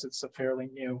intervention, as it's a fairly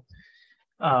new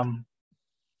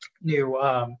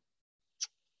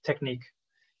technique.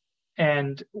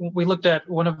 And we looked at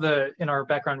in our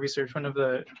background research, one of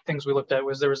the things we looked at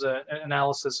was there was an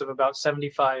analysis of about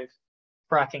 75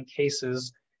 fracking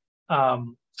cases,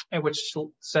 which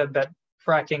said that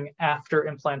fracking after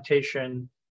implantation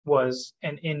was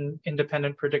an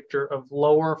independent predictor of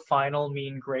lower final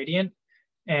mean gradient,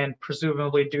 and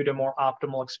presumably due to more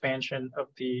optimal expansion of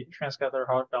the transcatheter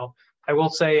heart valve. I will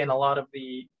say, in a lot of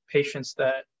the patients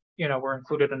that, you know, were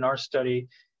included in our study,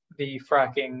 the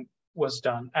fracking was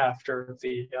done after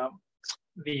the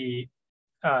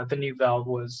new valve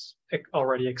was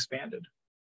already expanded.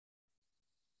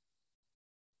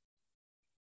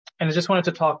 And I just wanted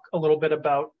to talk a little bit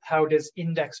about how does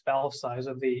index valve size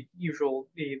of the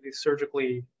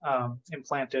surgically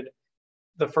implanted,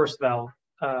 the first valve,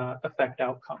 affect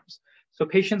outcomes. So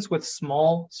patients with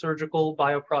small surgical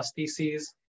bioprostheses,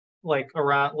 like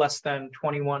around less than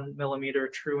 21 millimeter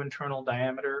true internal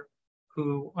diameter,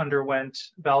 who underwent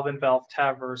valve-in-valve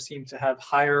TAVR, seem to have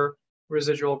higher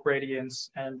residual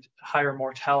gradients and higher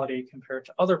mortality compared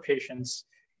to other patients.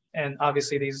 And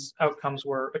obviously these outcomes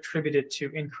were attributed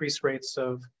to increased rates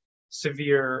of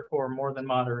severe or more than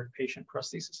moderate patient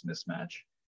prosthesis mismatch.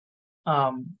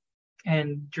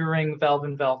 And during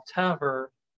valve-in-valve TAVR,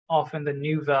 often the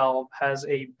new valve has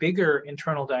a bigger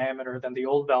internal diameter than the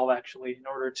old valve, actually, in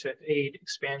order to aid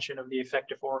expansion of the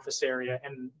effective orifice area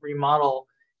and remodel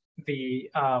the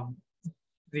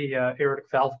aortic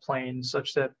valve plane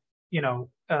such that, you know,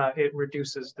 it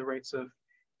reduces the rates of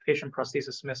patient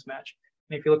prosthesis mismatch.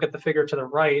 And if you look at the figure to the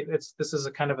right, this is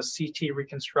a kind of a CT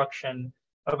reconstruction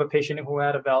of a patient who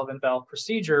had a valve-in-valve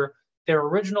procedure. Their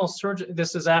original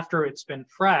this is after it's been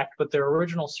fracked, but their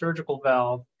original surgical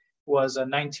valve was a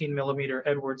 19 millimeter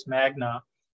Edwards Magna,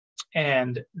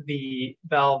 and the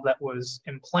valve that was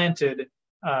implanted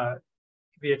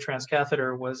via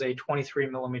transcatheter was a 23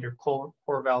 millimeter core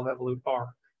valve Evolut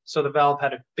R. So the valve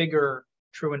had a bigger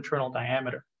true internal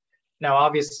diameter. Now,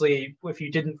 obviously, if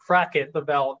you didn't frack it, the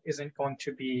valve isn't going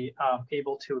to be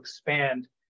able to expand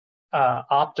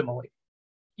optimally,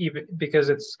 even because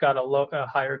it's got a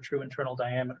higher true internal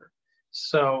diameter.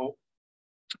 So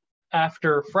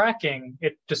after fracking,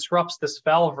 it disrupts this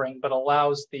valve ring, but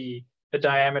allows the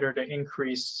diameter to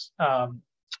increase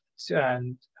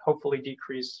and hopefully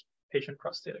decrease patient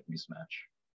prosthetic mismatch.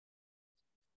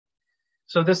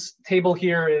 So this table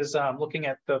here is looking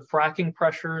at the fracking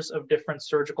pressures of different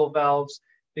surgical valves,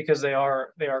 because they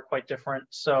are quite different.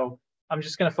 So I'm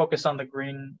just going to focus on the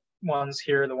green ones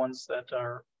here, the ones that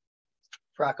are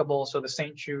frackable. So the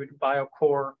St. Jude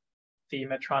BioCore, the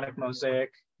Medtronic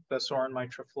Mosaic, the Sorin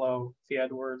MitraFlow, the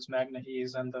Edwards Magna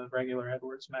Ease, and the regular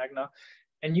Edwards Magna.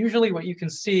 And usually what you can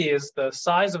see is the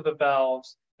size of the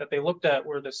valves that they looked at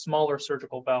were the smaller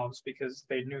surgical valves, because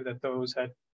they knew that those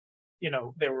had, you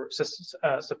know, they were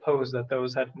supposed that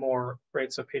those had more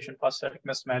rates of patient prosthetic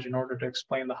mismatch in order to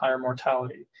explain the higher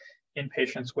mortality in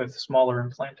patients with smaller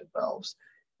implanted valves.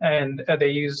 And they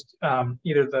used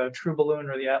either the True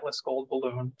Balloon or the Atlas Gold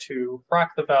Balloon to frack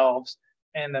the valves.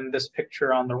 And then this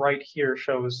picture on the right here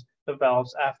shows the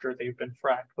valves after they've been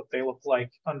fracked, what they look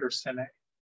like under Cine.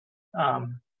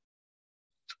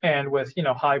 And with, you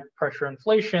know, high pressure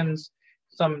inflations,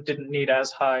 some didn't need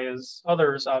as high as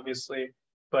others, obviously,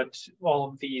 but all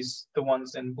of these, the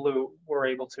ones in blue, were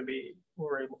able to be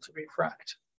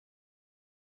fracked.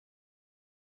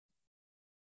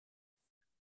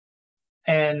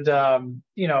 And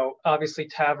you know, obviously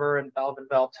TAVR and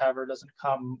valve-in-valve TAVR doesn't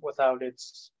come without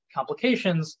its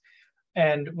complications.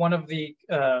 And one of the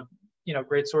you know,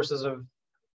 great sources of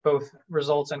both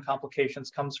results and complications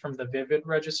comes from the VIVID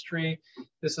registry.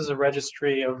 This is a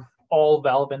registry of all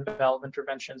valve-in-valve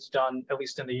interventions done, at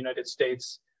least in the United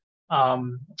States.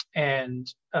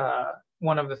 And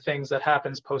one of the things that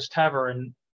happens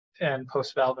post-TAVR and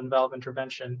post-valve-in-valve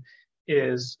intervention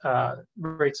is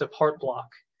rates of heart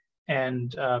block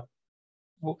and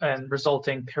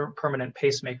resulting permanent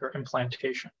pacemaker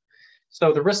implantation.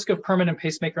 So the risk of permanent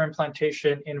pacemaker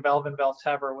implantation in valve-in-valve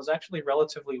TAVR was actually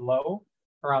relatively low,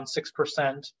 around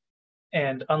 6%.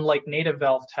 And unlike native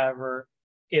valve TAVR,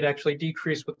 it actually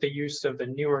decreased with the use of the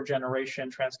newer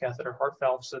generation transcatheter heart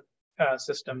valve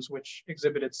systems, which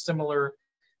exhibited similar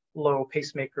low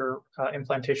pacemaker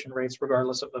implantation rates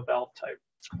regardless of the valve type.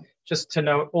 Just to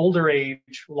note, older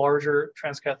age, larger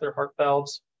transcatheter heart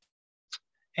valves,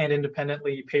 and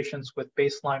independently patients with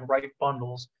baseline right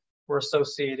bundles were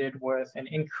associated with an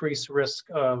increased risk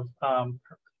of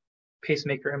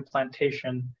pacemaker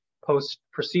implantation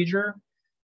post-procedure,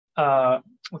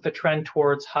 with a trend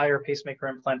towards higher pacemaker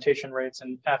implantation rates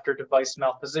and after device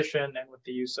malposition and with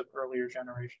the use of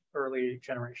early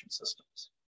generation systems.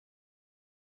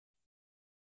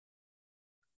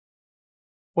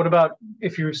 What about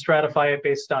if you stratify it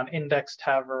based on index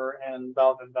TAVR and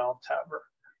Valve-in-Valve TAVR?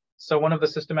 So one of the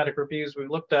systematic reviews we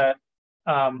looked at,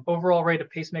 overall rate of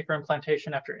pacemaker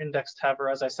implantation after index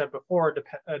TAVR, as I said before,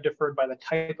 differed by the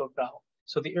type of valve.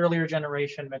 So the earlier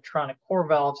generation Medtronic core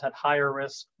valves had higher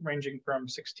risk, ranging from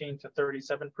 16 to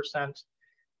 37%,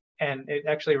 and it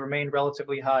actually remained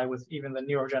relatively high with even the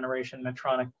newer generation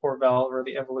Medtronic core valve or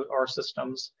the Evolut R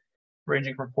systems,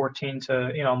 ranging from 14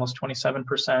 to almost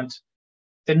 27%.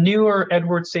 The newer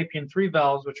Edwards Sapien 3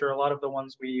 valves, which are a lot of the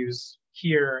ones we use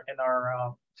here in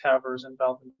our TAVRs and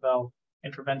valve-in-valve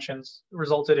interventions,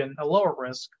 resulted in a lower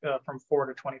risk from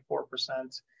 4 to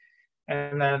 24%.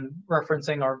 And then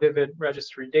referencing our VIVID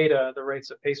registry data, the rates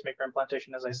of pacemaker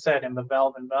implantation, as I said, in the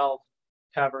Valve-in-Valve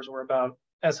TAVRs were about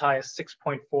as high as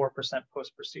 6.4%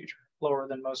 post-procedure, lower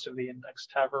than most of the index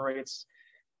TAVR rates,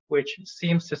 which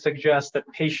seems to suggest that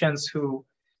patients who,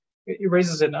 it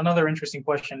raises another interesting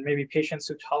question, maybe patients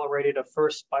who tolerated a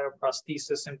first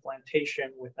bioprosthesis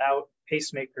implantation without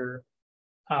pacemaker,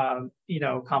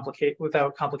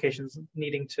 without complications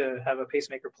needing to have a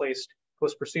pacemaker placed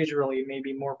post-procedurally, may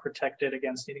be more protected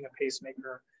against needing a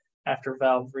pacemaker after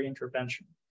valve reintervention,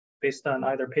 based on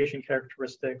either patient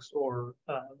characteristics or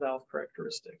valve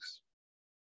characteristics.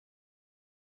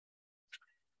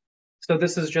 So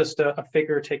this is just a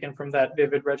figure taken from that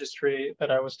VIVID registry that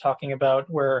I was talking about,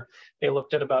 where they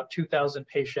looked at about 2,000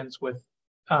 patients with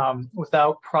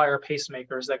without prior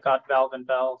pacemakers that got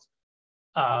valve-in-valve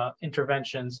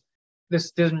interventions.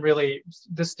 This didn't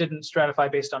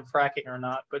stratify based on fracking or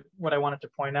not, but what I wanted to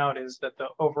point out is that the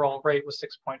overall rate was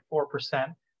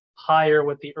 6.4%, higher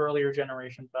with the earlier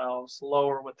generation valves,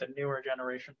 lower with the newer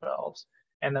generation valves.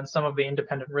 And then some of the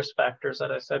independent risk factors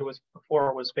that I said was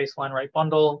baseline right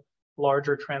bundle,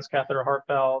 larger transcatheter heart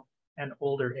valve, and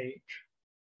older age.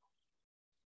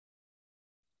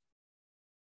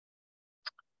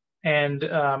 And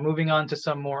moving on to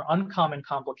some more uncommon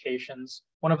complications,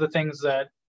 one of the things that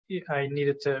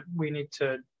we need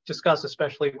to discuss,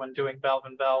 especially when doing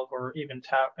valve-in-valve or even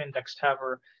index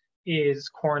TAVR, is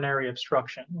coronary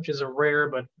obstruction, which is a rare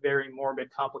but very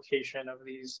morbid complication of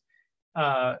these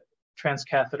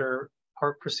transcatheter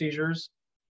heart procedures.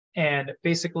 And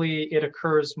basically, it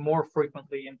occurs more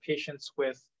frequently in patients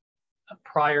with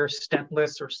prior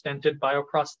stentless or stented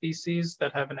bioprostheses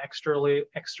that have an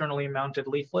externally mounted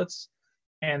leaflets,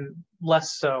 and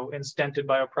less so in stented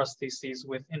bioprostheses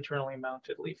with internally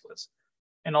mounted leaflets.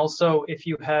 And also, if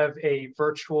you have a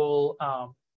virtual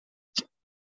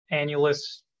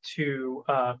annulus to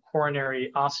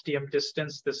coronary ostium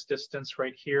distance, this distance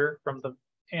right here from the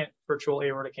virtual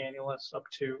aortic annulus up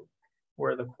to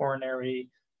where the coronary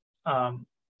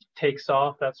takes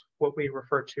off, that's what we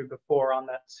referred to before on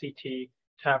that CT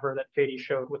TAVR that Fady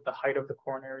showed, with the height of the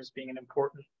coronaries being an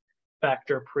important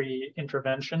factor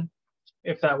pre-intervention.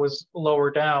 If that was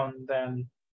lower down, then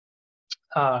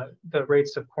the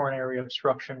rates of coronary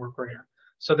obstruction were greater.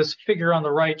 So this figure on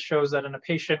the right shows that in a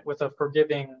patient with a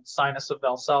forgiving sinus of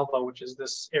Valsalva, which is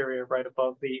this area right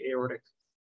above the aortic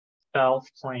valve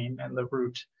plane and the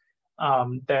root,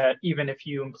 that even if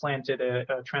you implanted a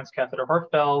transcatheter heart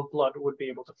valve, blood would be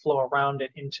able to flow around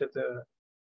it into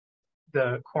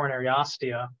the coronary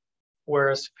ostia,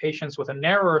 whereas patients with a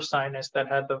narrower sinus that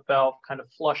had the valve kind of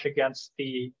flush against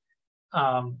the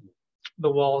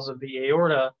walls of the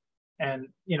aorta, and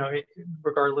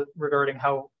regarding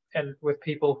how, and with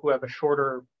people who have a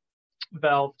shorter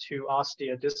valve to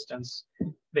ostia distance,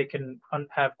 they can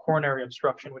have coronary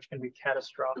obstruction, which can be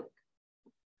catastrophic.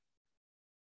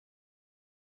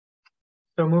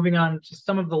 So moving on to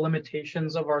some of the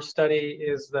limitations of our study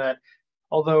is that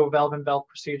although valve-in-valve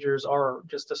procedures are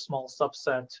just a small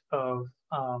subset of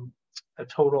the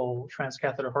total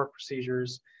transcatheter heart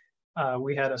procedures,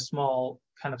 we had a small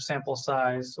kind of sample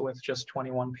size with just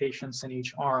 21 patients in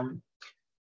each arm.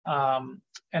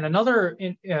 And another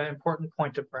important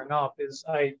point to bring up is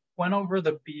I went over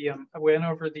the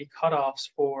cutoffs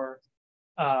for,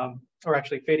 or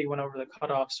actually Fady went over the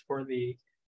cutoffs for the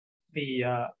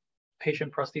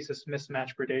patient prosthesis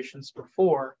mismatch gradations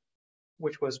before,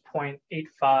 which was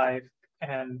 0.85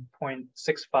 and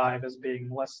 0.65 as being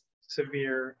less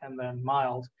severe and then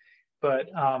mild. But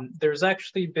there's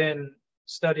actually been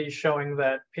studies showing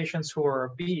that patients who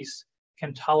are obese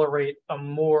can tolerate a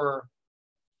more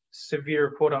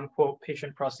severe, quote unquote,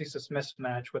 patient prosthesis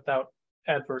mismatch without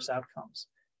adverse outcomes.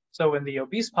 So in the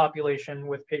obese population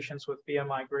with patients with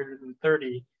BMI greater than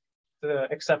 30,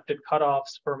 the accepted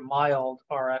cutoffs for mild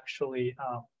are actually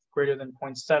greater than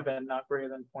 0.7, not greater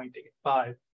than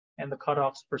 0.85. And the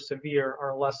cutoffs for severe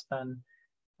are less than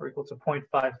or equal to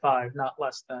 0.55, not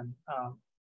less than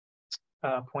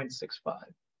 0.65.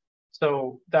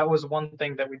 So that was one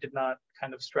thing that we did not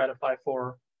kind of stratify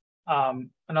for.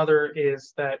 Another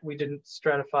is that we didn't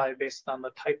stratify based on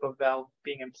the type of valve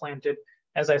being implanted.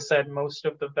 As I said, most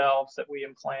of the valves that we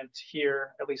implant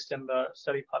here, at least in the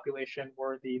study population,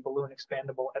 were the balloon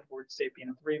expandable Edwards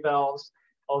Sapien 3 valves,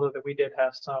 although that we did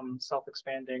have some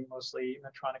self-expanding, mostly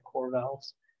Medtronic core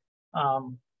valves.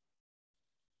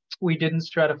 We didn't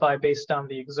stratify based on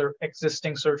the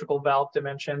existing surgical valve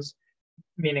dimensions,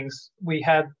 meaning we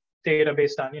had data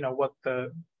based on what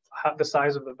the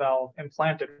size of the valve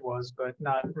implanted was, but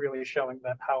not really showing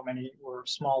that how many were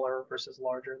smaller versus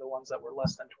larger, the ones that were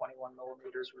less than 21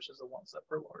 millimeters versus the ones that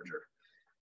were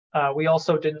larger. We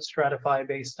also didn't stratify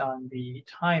based on the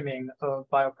timing of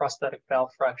bioprosthetic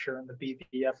valve fracture in the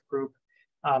BVF group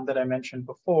that I mentioned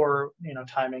before,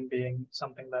 timing being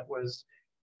something that was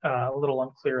a little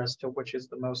unclear as to which is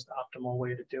the most optimal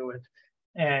way to do it.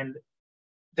 And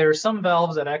there are some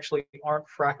valves that actually aren't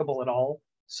frackable at all.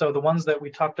 So the ones that we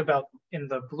talked about in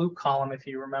the blue column, if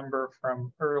you remember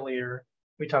from earlier,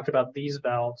 we talked about these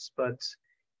valves, but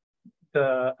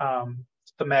the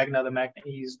Magna, the Magna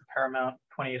Ease, the Paramount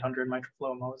 2800,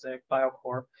 MitraFlow, Mosaic,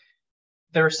 Biocore,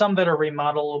 there are some that are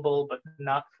remodelable but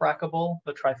not frackable,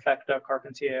 the Trifecta,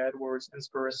 Carpentier, Edwards,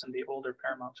 Inspiris, and the older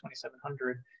Paramount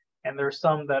 2700. And there are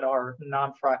some that are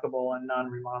non-frackable and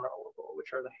non-remodelable,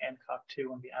 which are the Hancock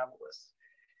 2 and the Abilis.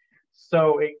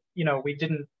 So, we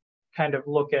didn't kind of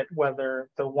look at whether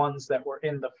the ones that were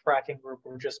in the fracking group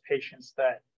were just patients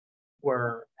that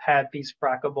had these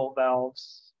frackable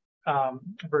valves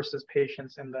versus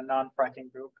patients in the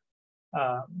non-fracking group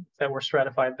that were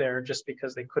stratified there just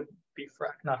because they couldn't be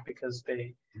fracked, not because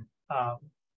they,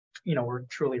 were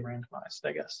truly randomized,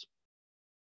 I guess.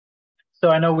 So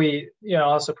I know we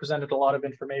also presented a lot of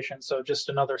information, so just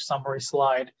another summary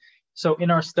slide. So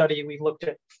in our study, we looked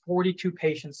at 42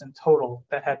 patients in total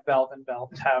that had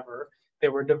valve-in-valve TAVR. They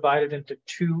were divided into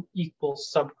 2 equal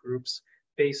subgroups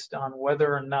based on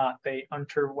whether or not they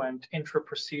underwent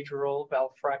intraprocedural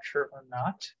valve fracture or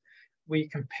not. We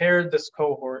compared this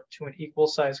cohort to an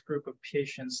equal-sized group of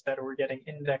patients that were getting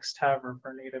index TAVR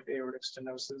for native aortic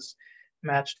stenosis,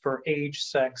 matched for age,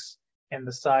 sex, and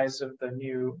the size of the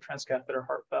new transcatheter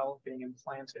heart valve being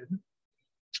implanted.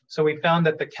 So we found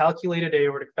that the calculated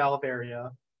aortic valve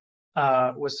area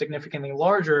was significantly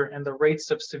larger, and the rates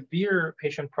of severe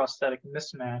patient prosthetic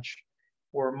mismatch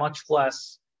were much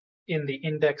less in the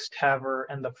index TAVR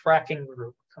and the fracking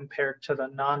group compared to the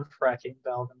non-fracking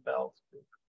valve-in-valve group.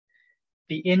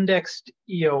 The indexed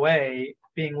EOA,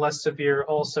 being less severe,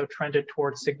 also trended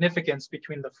towards significance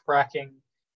between the fracking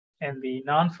and the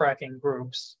non-fracking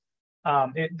groups.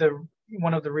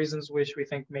 One of the reasons which we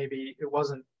think maybe it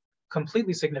wasn't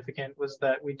completely significant was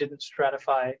that we didn't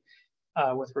stratify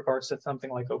with regards to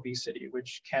something like obesity,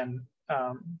 which can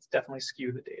definitely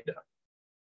skew the data.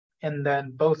 And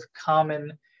then both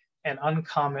common and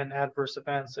uncommon adverse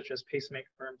events, such as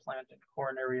pacemaker implant and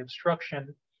coronary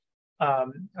obstruction,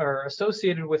 are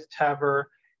associated with TAVR,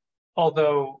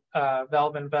 although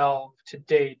valve-in-valve to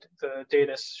date, the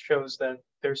data shows that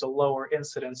there's a lower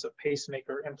incidence of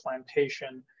pacemaker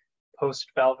implantation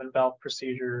post-valve-in-valve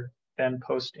procedure than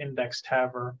post-index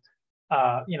TAVR.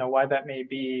 Why that may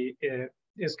be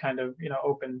is kind of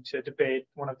open to debate.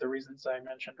 One of the reasons I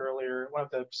mentioned earlier, one of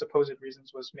the supposed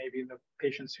reasons was maybe the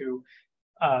patients who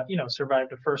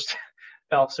survived a first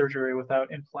valve surgery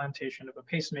without implantation of a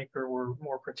pacemaker were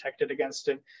more protected against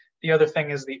it. The other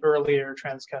thing is the earlier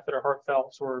transcatheter heart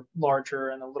valves were larger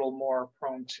and a little more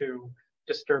prone to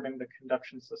disturbing the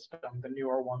conduction system. The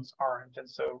newer ones aren't, and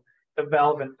so the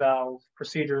valve-in-valve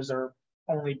procedures are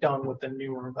only done with the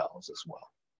newer valves as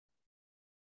well.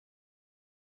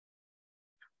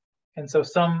 And so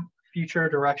some future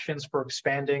directions for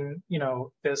expanding,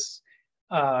 this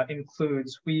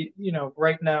includes,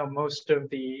 right now, most of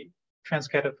the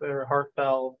transcatheter heart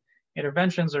valve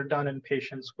interventions are done in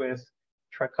patients with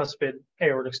tricuspid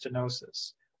aortic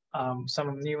stenosis.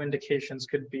 Some new indications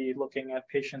could be looking at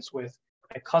patients with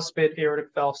bicuspid aortic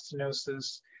valve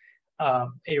stenosis,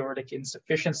 aortic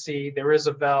insufficiency. There is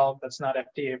a valve that's not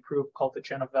FDA approved called the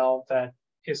JenaValve that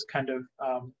is kind of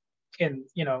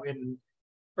in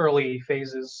early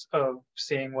phases of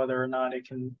seeing whether or not it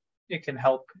can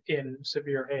help in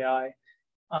severe AI.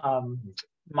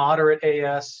 Moderate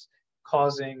AS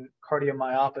causing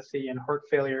cardiomyopathy and heart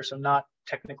failure, so not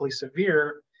technically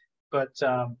severe, but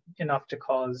enough to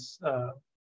cause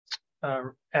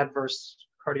adverse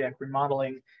cardiac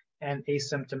remodeling, and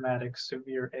asymptomatic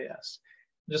severe AS.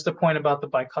 Just a point about the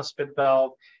bicuspid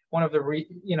valve. One of the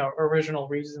original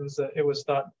reasons that it was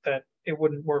thought that it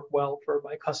wouldn't work well for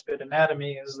bicuspid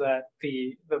anatomy is that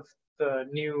the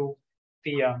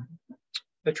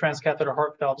transcatheter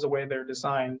heart valves, the way they're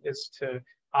designed, is to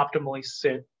optimally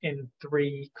sit in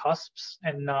 3 cusps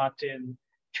and not in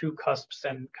 2 cusps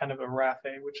and kind of a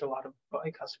raphe, which a lot of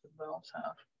bicuspid valves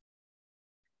have.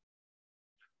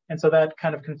 And so that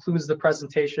kind of concludes the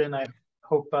presentation. I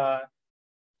hope we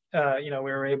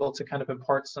were able to kind of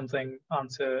impart something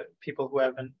onto people who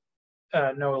haven't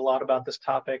know a lot about this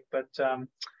topic, but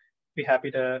be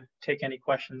happy to take any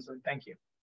questions, and thank you.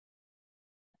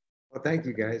 Well, thank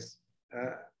you guys.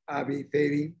 Abhi,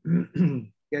 Fady, you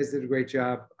guys did a great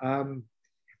job.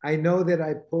 I know that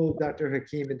I pulled Dr.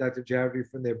 Hakim and Dr. Chowdhury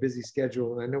from their busy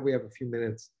schedule, and I know we have a few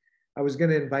minutes. I was going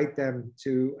to invite them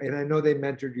to, and I know they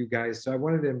mentored you guys, so I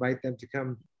wanted to invite them to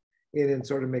come in and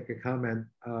sort of make a comment.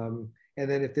 And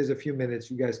then if there's a few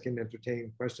minutes, you guys can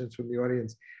entertain questions from the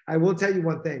audience. I will tell you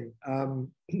one thing,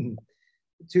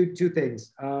 two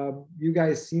things. You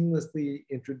guys seamlessly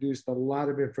introduced a lot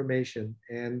of information,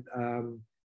 and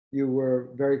you were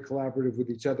very collaborative with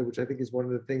each other, which I think is one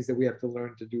of the things that we have to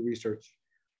learn to do research.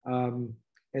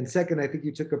 And second, I think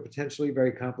you took a potentially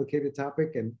very complicated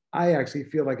topic, and I actually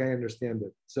feel like I understand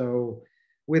it. So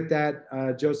with that,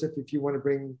 Joseph, if you want to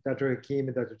bring Dr. Hakim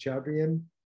and Dr. Chowdhury in,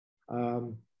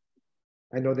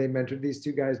 I know they mentored these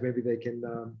 2 guys. Maybe they can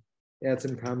add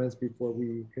some comments before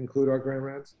we conclude our grand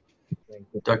rounds.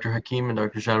 Dr. Hakim and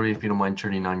Dr. Chowdhury, if you don't mind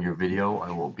turning on your video,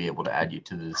 I will be able to add you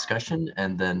to the discussion.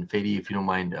 And then Fady, if you don't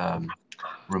mind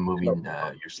removing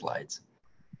your slides.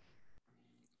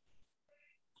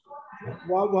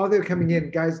 While they're coming in,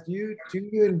 guys, do you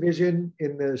envision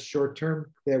in the short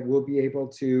term that we'll be able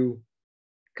to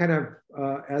kind of,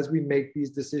 as we make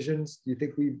these decisions, do you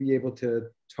think we'd be able to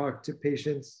talk to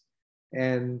patients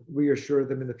and reassure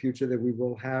them in the future that we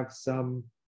will have some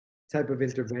type of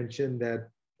intervention that,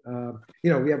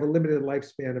 we have a limited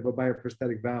lifespan of a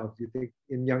bioprosthetic valve. Do you think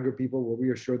in younger people we'll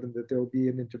reassure them that there will be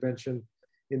an intervention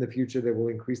in the future that will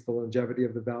increase the longevity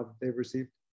of the valve that they've received?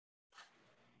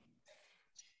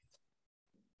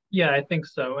 Yeah, I think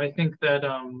so. I think that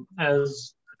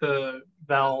as the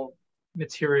valve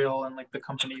material and like the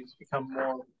companies become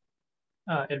more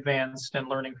advanced and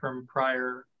learning from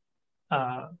prior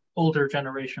older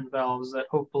generation valves, that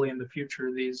hopefully in the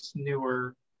future these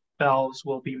newer valves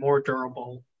will be more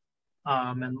durable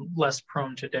and less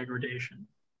prone to degradation,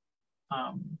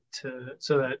 so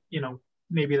that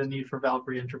maybe the need for valve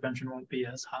reintervention won't be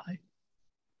as high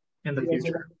in the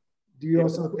future. Do you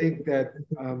also think that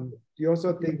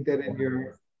in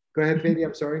your, go ahead, Fady,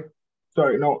 I'm sorry.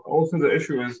 Sorry, no, also the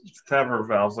issue is TAVR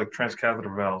valves, like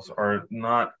transcatheter valves, are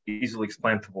not easily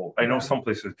explainable. I know some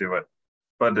places do it,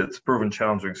 but it's proven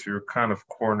challenging. So you're kind of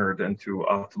cornered into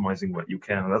optimizing what you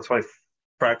can. And that's why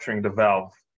fracturing the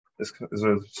valve is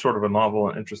a sort of a novel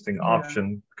and interesting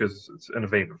option, because it's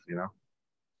innovative,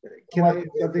 Can I add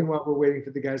something while we're waiting for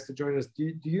the guys to join us?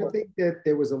 Do you think that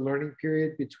there was a learning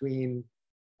period between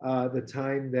the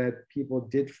time that people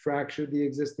did fracture the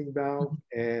existing valve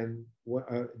and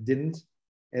didn't,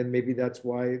 and maybe that's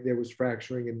why there was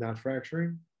fracturing and not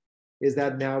fracturing? Is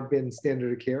that now been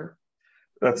standard of care?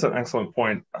 That's an excellent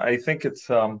point. I think it's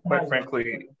quite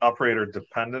frankly operator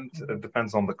dependent. It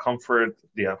depends on the comfort,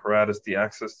 the apparatus, the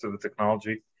access to the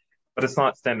technology, but it's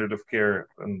not standard of care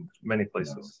in many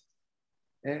places.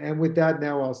 And with that,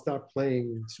 now I'll stop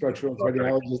playing structural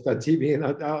cardiologist on TV, and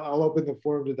I'll open the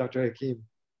forum to Dr. Hakim.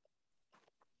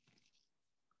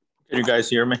 Can you guys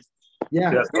hear me?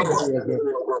 Yeah. Yes.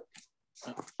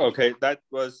 Okay, that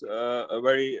was a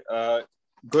very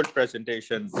good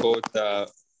presentation, both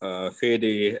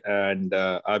Fady and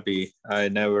Abhi. I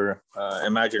never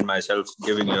imagined myself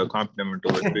giving you a compliment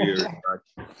over 3 years.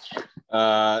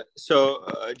 So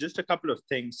just a couple of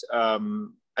things.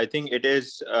 I think it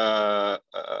is a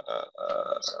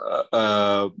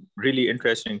really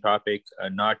interesting topic.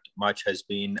 Not much has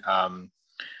been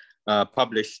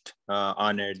published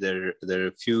on it. There are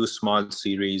a few small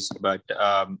series, but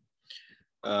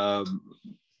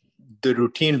the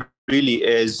routine really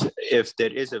is, if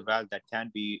there is a valve that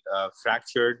can be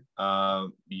fractured,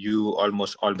 you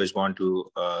almost always want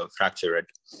to fracture it,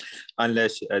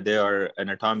 unless there are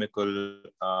anatomical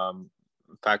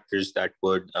factors that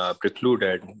would preclude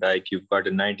it. Like you've got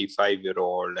a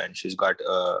 95-year-old and she's got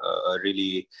a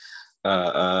really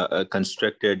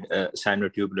constricted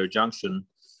sinotubular junction.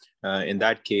 In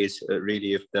that case,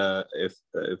 really, if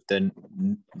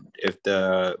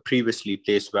the previously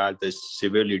placed valve is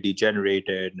severely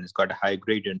degenerated and it's got a high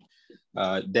gradient,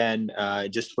 then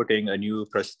just putting a new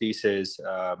prosthesis,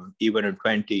 even a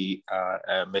 20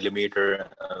 millimeter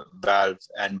valve,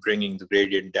 and bringing the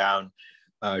gradient down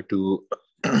to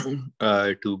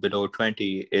below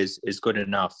 20 is good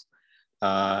enough.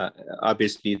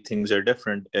 Obviously, things are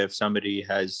different if somebody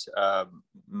has a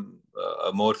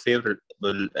more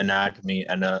favorable anatomy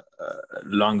and a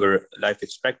longer life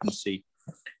expectancy,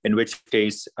 in which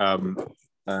case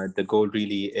the goal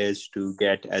really is to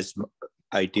get as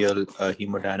ideal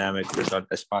hemodynamic result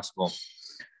as possible.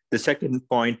 The second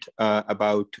point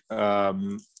about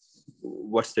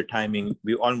what's the timing,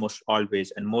 we almost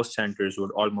always, and most centers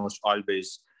would almost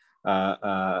always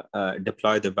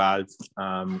deploy the valve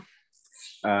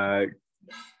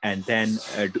and then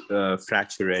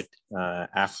fracture it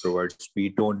afterwards. We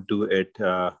don't do it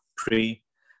pre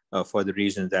for the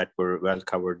reasons that were well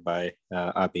covered by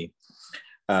Abhi.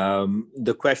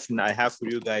 The question I have for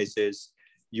you guys is,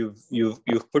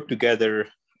 you've put together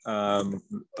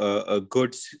a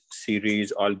good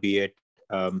series, albeit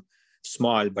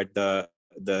small, but the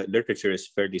literature is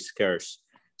fairly scarce.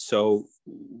 So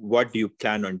what do you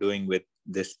plan on doing with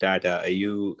this data?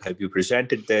 Have you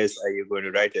presented this? Are you going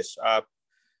to write this up?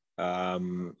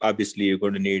 Obviously, you're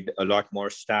going to need a lot more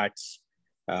stats.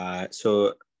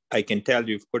 So I can tell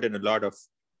you've put in a lot of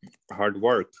hard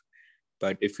work,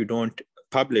 but if you don't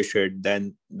publish it,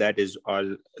 then that is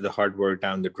all the hard work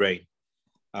down the drain.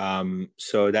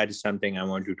 So that is something I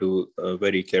want you to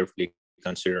very carefully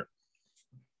consider.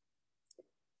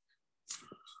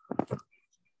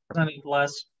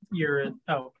 Last year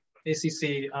at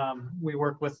ACC, we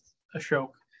worked with Ashok,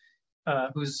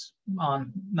 who's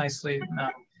on nicely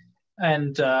now.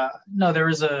 And no, there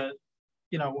is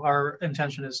our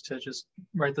intention is to just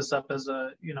write this up as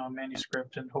a,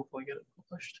 manuscript and hopefully get it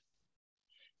published.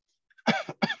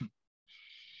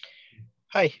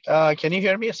 Hi, can you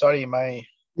hear me? Sorry, we can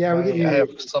hear you. I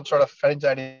have some sort of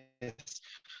pharyngitis.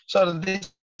 So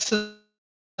this is,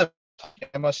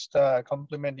 I must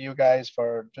compliment you guys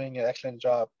for doing an excellent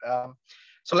job.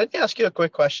 So let me ask you a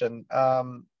quick question. I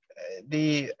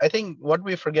think what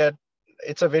we forget,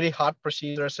 it's a very hot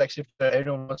procedure, sexy,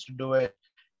 everyone wants to do it.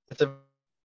 It's a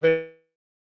very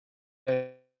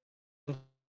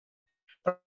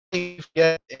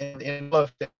in all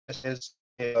of this is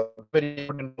a very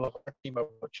important team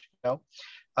approach.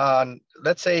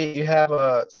 Let's say you have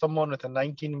someone with a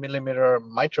 19 millimeter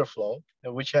mitral flow,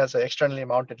 which has an externally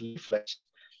mounted leaflet,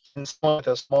 and someone with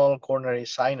a small coronary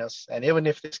sinus. And even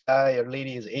if this guy or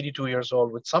lady is 82 years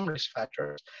old with some risk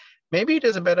factors, maybe it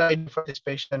is a better idea for this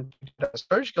patient to get a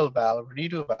surgical valve,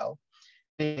 redo valve,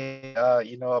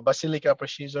 a basilica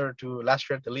procedure to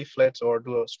lacerate the leaflets or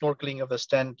do a snorkeling of the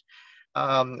stent,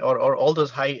 or all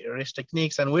those high risk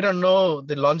techniques. And we don't know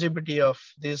the longevity of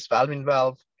these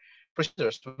valve-in-valve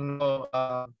procedures.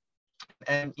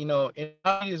 And in our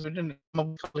case, we didn't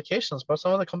have complications, but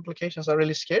some of the complications are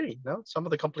really scary. Some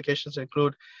of the complications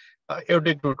include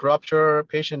aortic root rupture,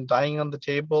 patient dying on the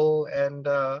table, and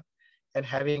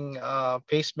having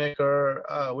pacemaker,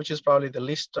 which is probably the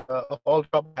least of all,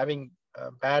 having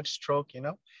bad stroke.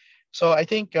 So I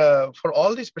think for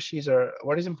all these procedures,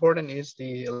 what is important is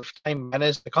the lifetime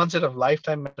management, the concept of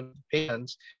lifetime management of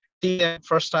patients. See them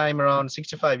first time around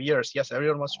 65 years. Yes,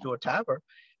 everyone wants to do a TAVR,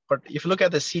 but if you look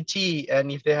at the CT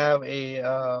and if they have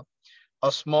a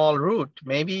small root,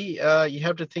 maybe you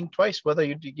have to think twice whether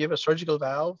you give a surgical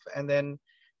valve and then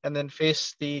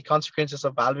face the consequences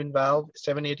of valve-in-valve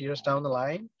 7-8 years down the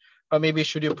line, or maybe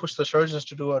should you push the surgeons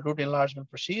to do a root enlargement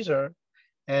procedure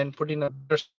and put in a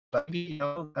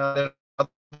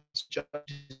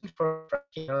for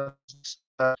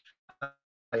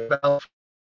valve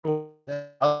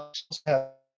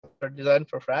designed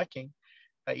for fracking,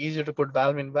 easier to put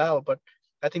valve-in-valve. But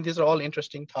I think these are all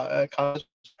interesting topics.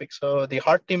 So the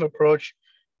heart team approach,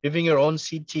 giving your own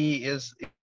CT is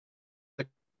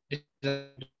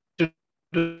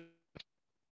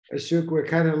Ashok, we're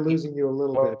kind of losing you a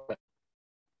little bit.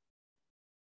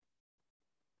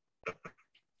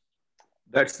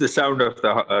 That's the sound of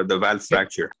the valve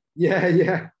fracture.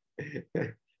 Yeah.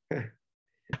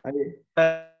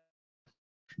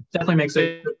 Definitely makes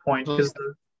a good point, because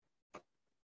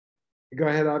Go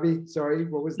ahead, Abhi. Sorry,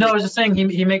 what was No, that? I was just saying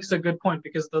he makes a good point,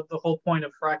 because the whole point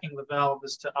of fracking the valve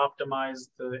is to optimize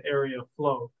the area of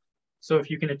flow. So if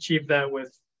you can achieve that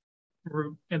with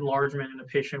root enlargement in a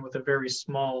patient with a very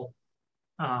small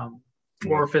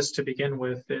orifice to begin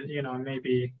with, it may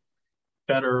be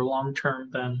better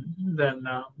long-term than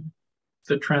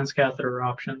the transcatheter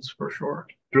options for sure.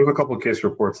 There's a couple of case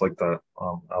reports like that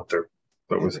out there.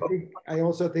 I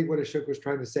also think what Ashok was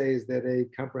trying to say is that a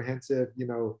comprehensive,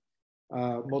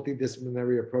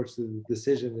 multidisciplinary approach to the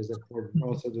decision is important.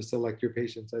 Also to select your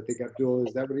patients. I think Abdul,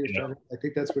 is that what he was trying to? I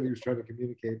think that's what he was trying to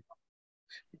communicate.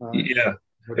 Yeah,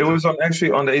 it was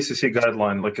actually on the ACC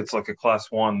guideline. Like it's like a class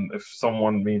 1. If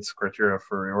someone meets criteria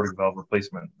for aortic valve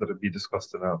replacement, that it be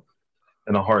discussed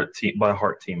in a heart team by a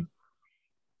heart team.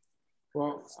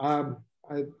 Well, I'll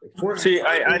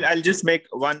just make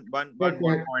one more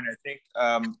point. I think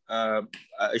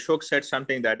Ashok said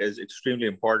something that is extremely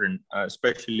important,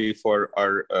 especially for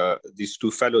our these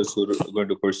two fellows who are going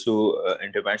to pursue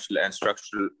interventional and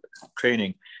structural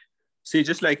training. See,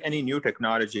 just like any new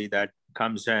technology that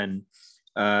comes in,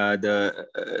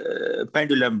 the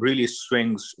pendulum really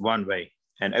swings one way,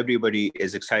 and everybody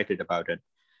is excited about it.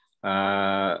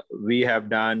 We have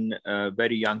done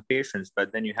very young patients,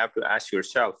 but then you have to ask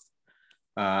yourself,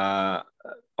 all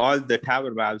the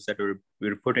TAVR valves that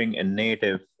we're putting in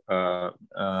native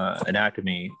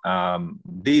anatomy,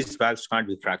 these valves can't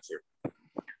be fractured.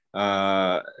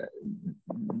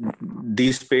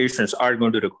 These patients are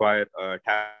going to require a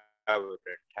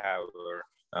TAVR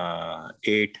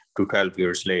 8 to 12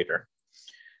 years later.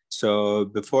 So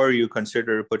before you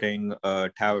consider putting a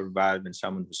TAVR valve in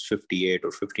someone who's 58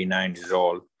 or 59 years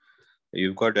old,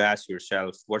 you've got to ask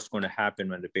yourself what's going to happen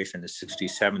when the patient is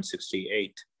 67,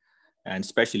 68. And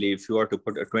especially if you are to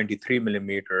put a 23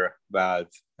 millimeter valve.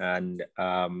 And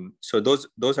so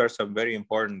those are some very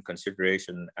important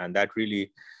consideration, and that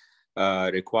really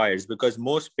requires, because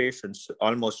most patients,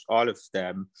 almost all of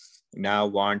them now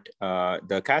want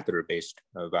the catheter-based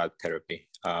valve therapy.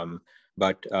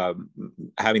 But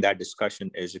having that discussion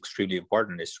is extremely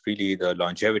important. It's really the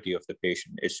longevity of the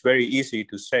patient. It's very easy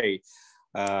to say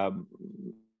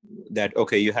that,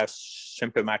 okay, you have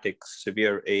symptomatic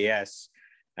severe AS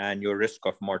and your risk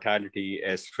of mortality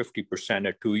is 50%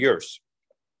 at 2 years.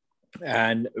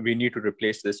 And we need to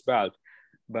replace this valve.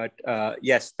 But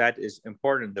yes, that is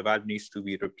important. The valve needs to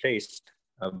be replaced.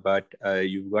 But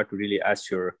you've got to really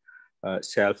ask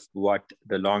yourself what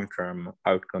the long-term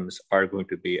outcomes are going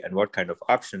to be and what kind of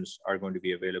options are going to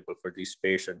be available for these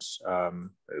patients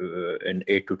in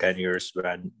 8 to 10 years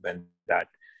when that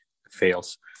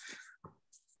fails.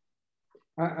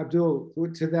 Abdul,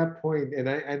 to that point, and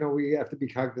I know we have to be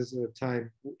cognizant of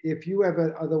time, if you have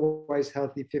an otherwise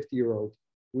healthy 50-year-old,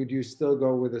 would you still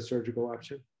go with a surgical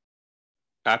option?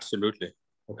 Absolutely.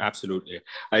 Okay. Absolutely.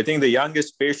 I think the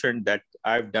youngest patient that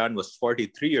I've done was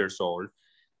 43 years old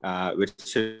with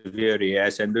severe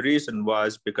AS. And the reason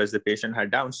was because the patient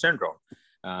had Down syndrome.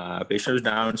 Patient with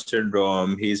Down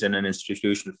syndrome, he's in an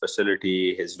institutional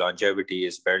facility. His longevity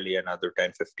is barely another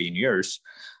 10, 15 years.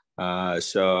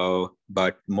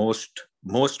 But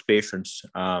most patients,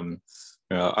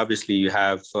 obviously you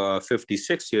have a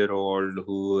 56-year-old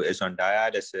who is on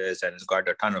dialysis and has got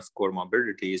a ton of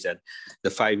comorbidities, and the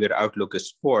 5-year outlook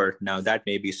is poor. Now that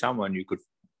may be someone you could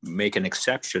make an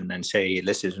exception and say,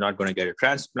 listen, he's not going to get a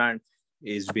transplant.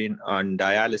 He's been on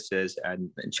dialysis, and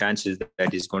chances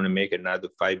that he's going to make another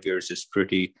 5 years is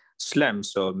pretty slim.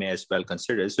 So may as well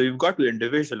consider it. So you've got to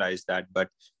individualize that. But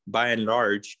by and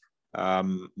large,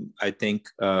 I think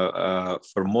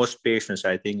for most patients,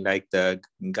 I think like the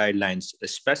guidelines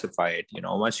specify it,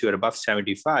 once you're above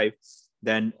 75,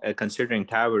 then considering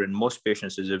TAVR in most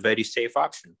patients is a very safe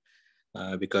option.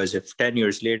 Because if 10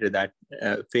 years later that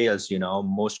fails,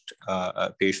 most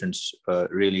patients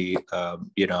really, are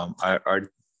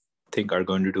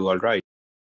going to do all right.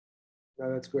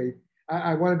 No, that's great.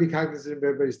 I want to be cognizant of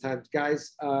everybody's time.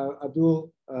 Guys,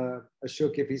 Abdul,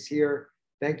 Ashok, if he's here,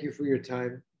 thank you for your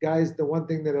time. Guys, the one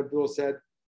thing that Abdul said,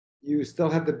 you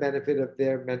still have the benefit of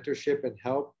their mentorship and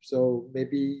help. So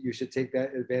maybe you should take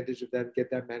that advantage of them, get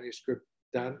that manuscript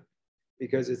done,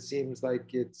 because it seems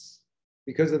like it's,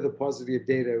 because of the paucity of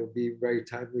data, it will be very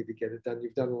timely to get it done.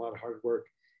 You've done a lot of hard work.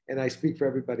 And I speak for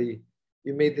everybody.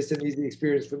 You made this an easy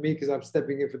experience for me because I'm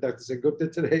stepping in for Dr.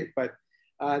 Sengupta today. But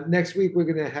next week, we're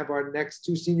going to have our next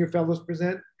 2 senior fellows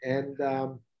present. And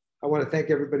I want to thank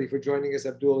everybody for joining us.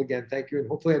 Abdul, again, thank you. And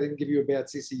hopefully I didn't give you a bad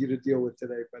CCU to deal with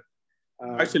today. But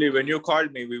actually, when you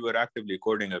called me, we were actively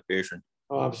coding a patient.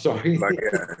 Oh, I'm sorry. But,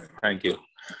 thank you.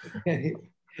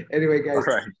 Anyway, guys,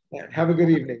 have a good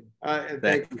evening. And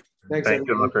thank you. Thanks, Thank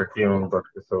you, Dr. Hakeem and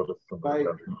Dr. Sotos.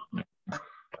 Bye.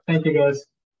 Thank you, guys.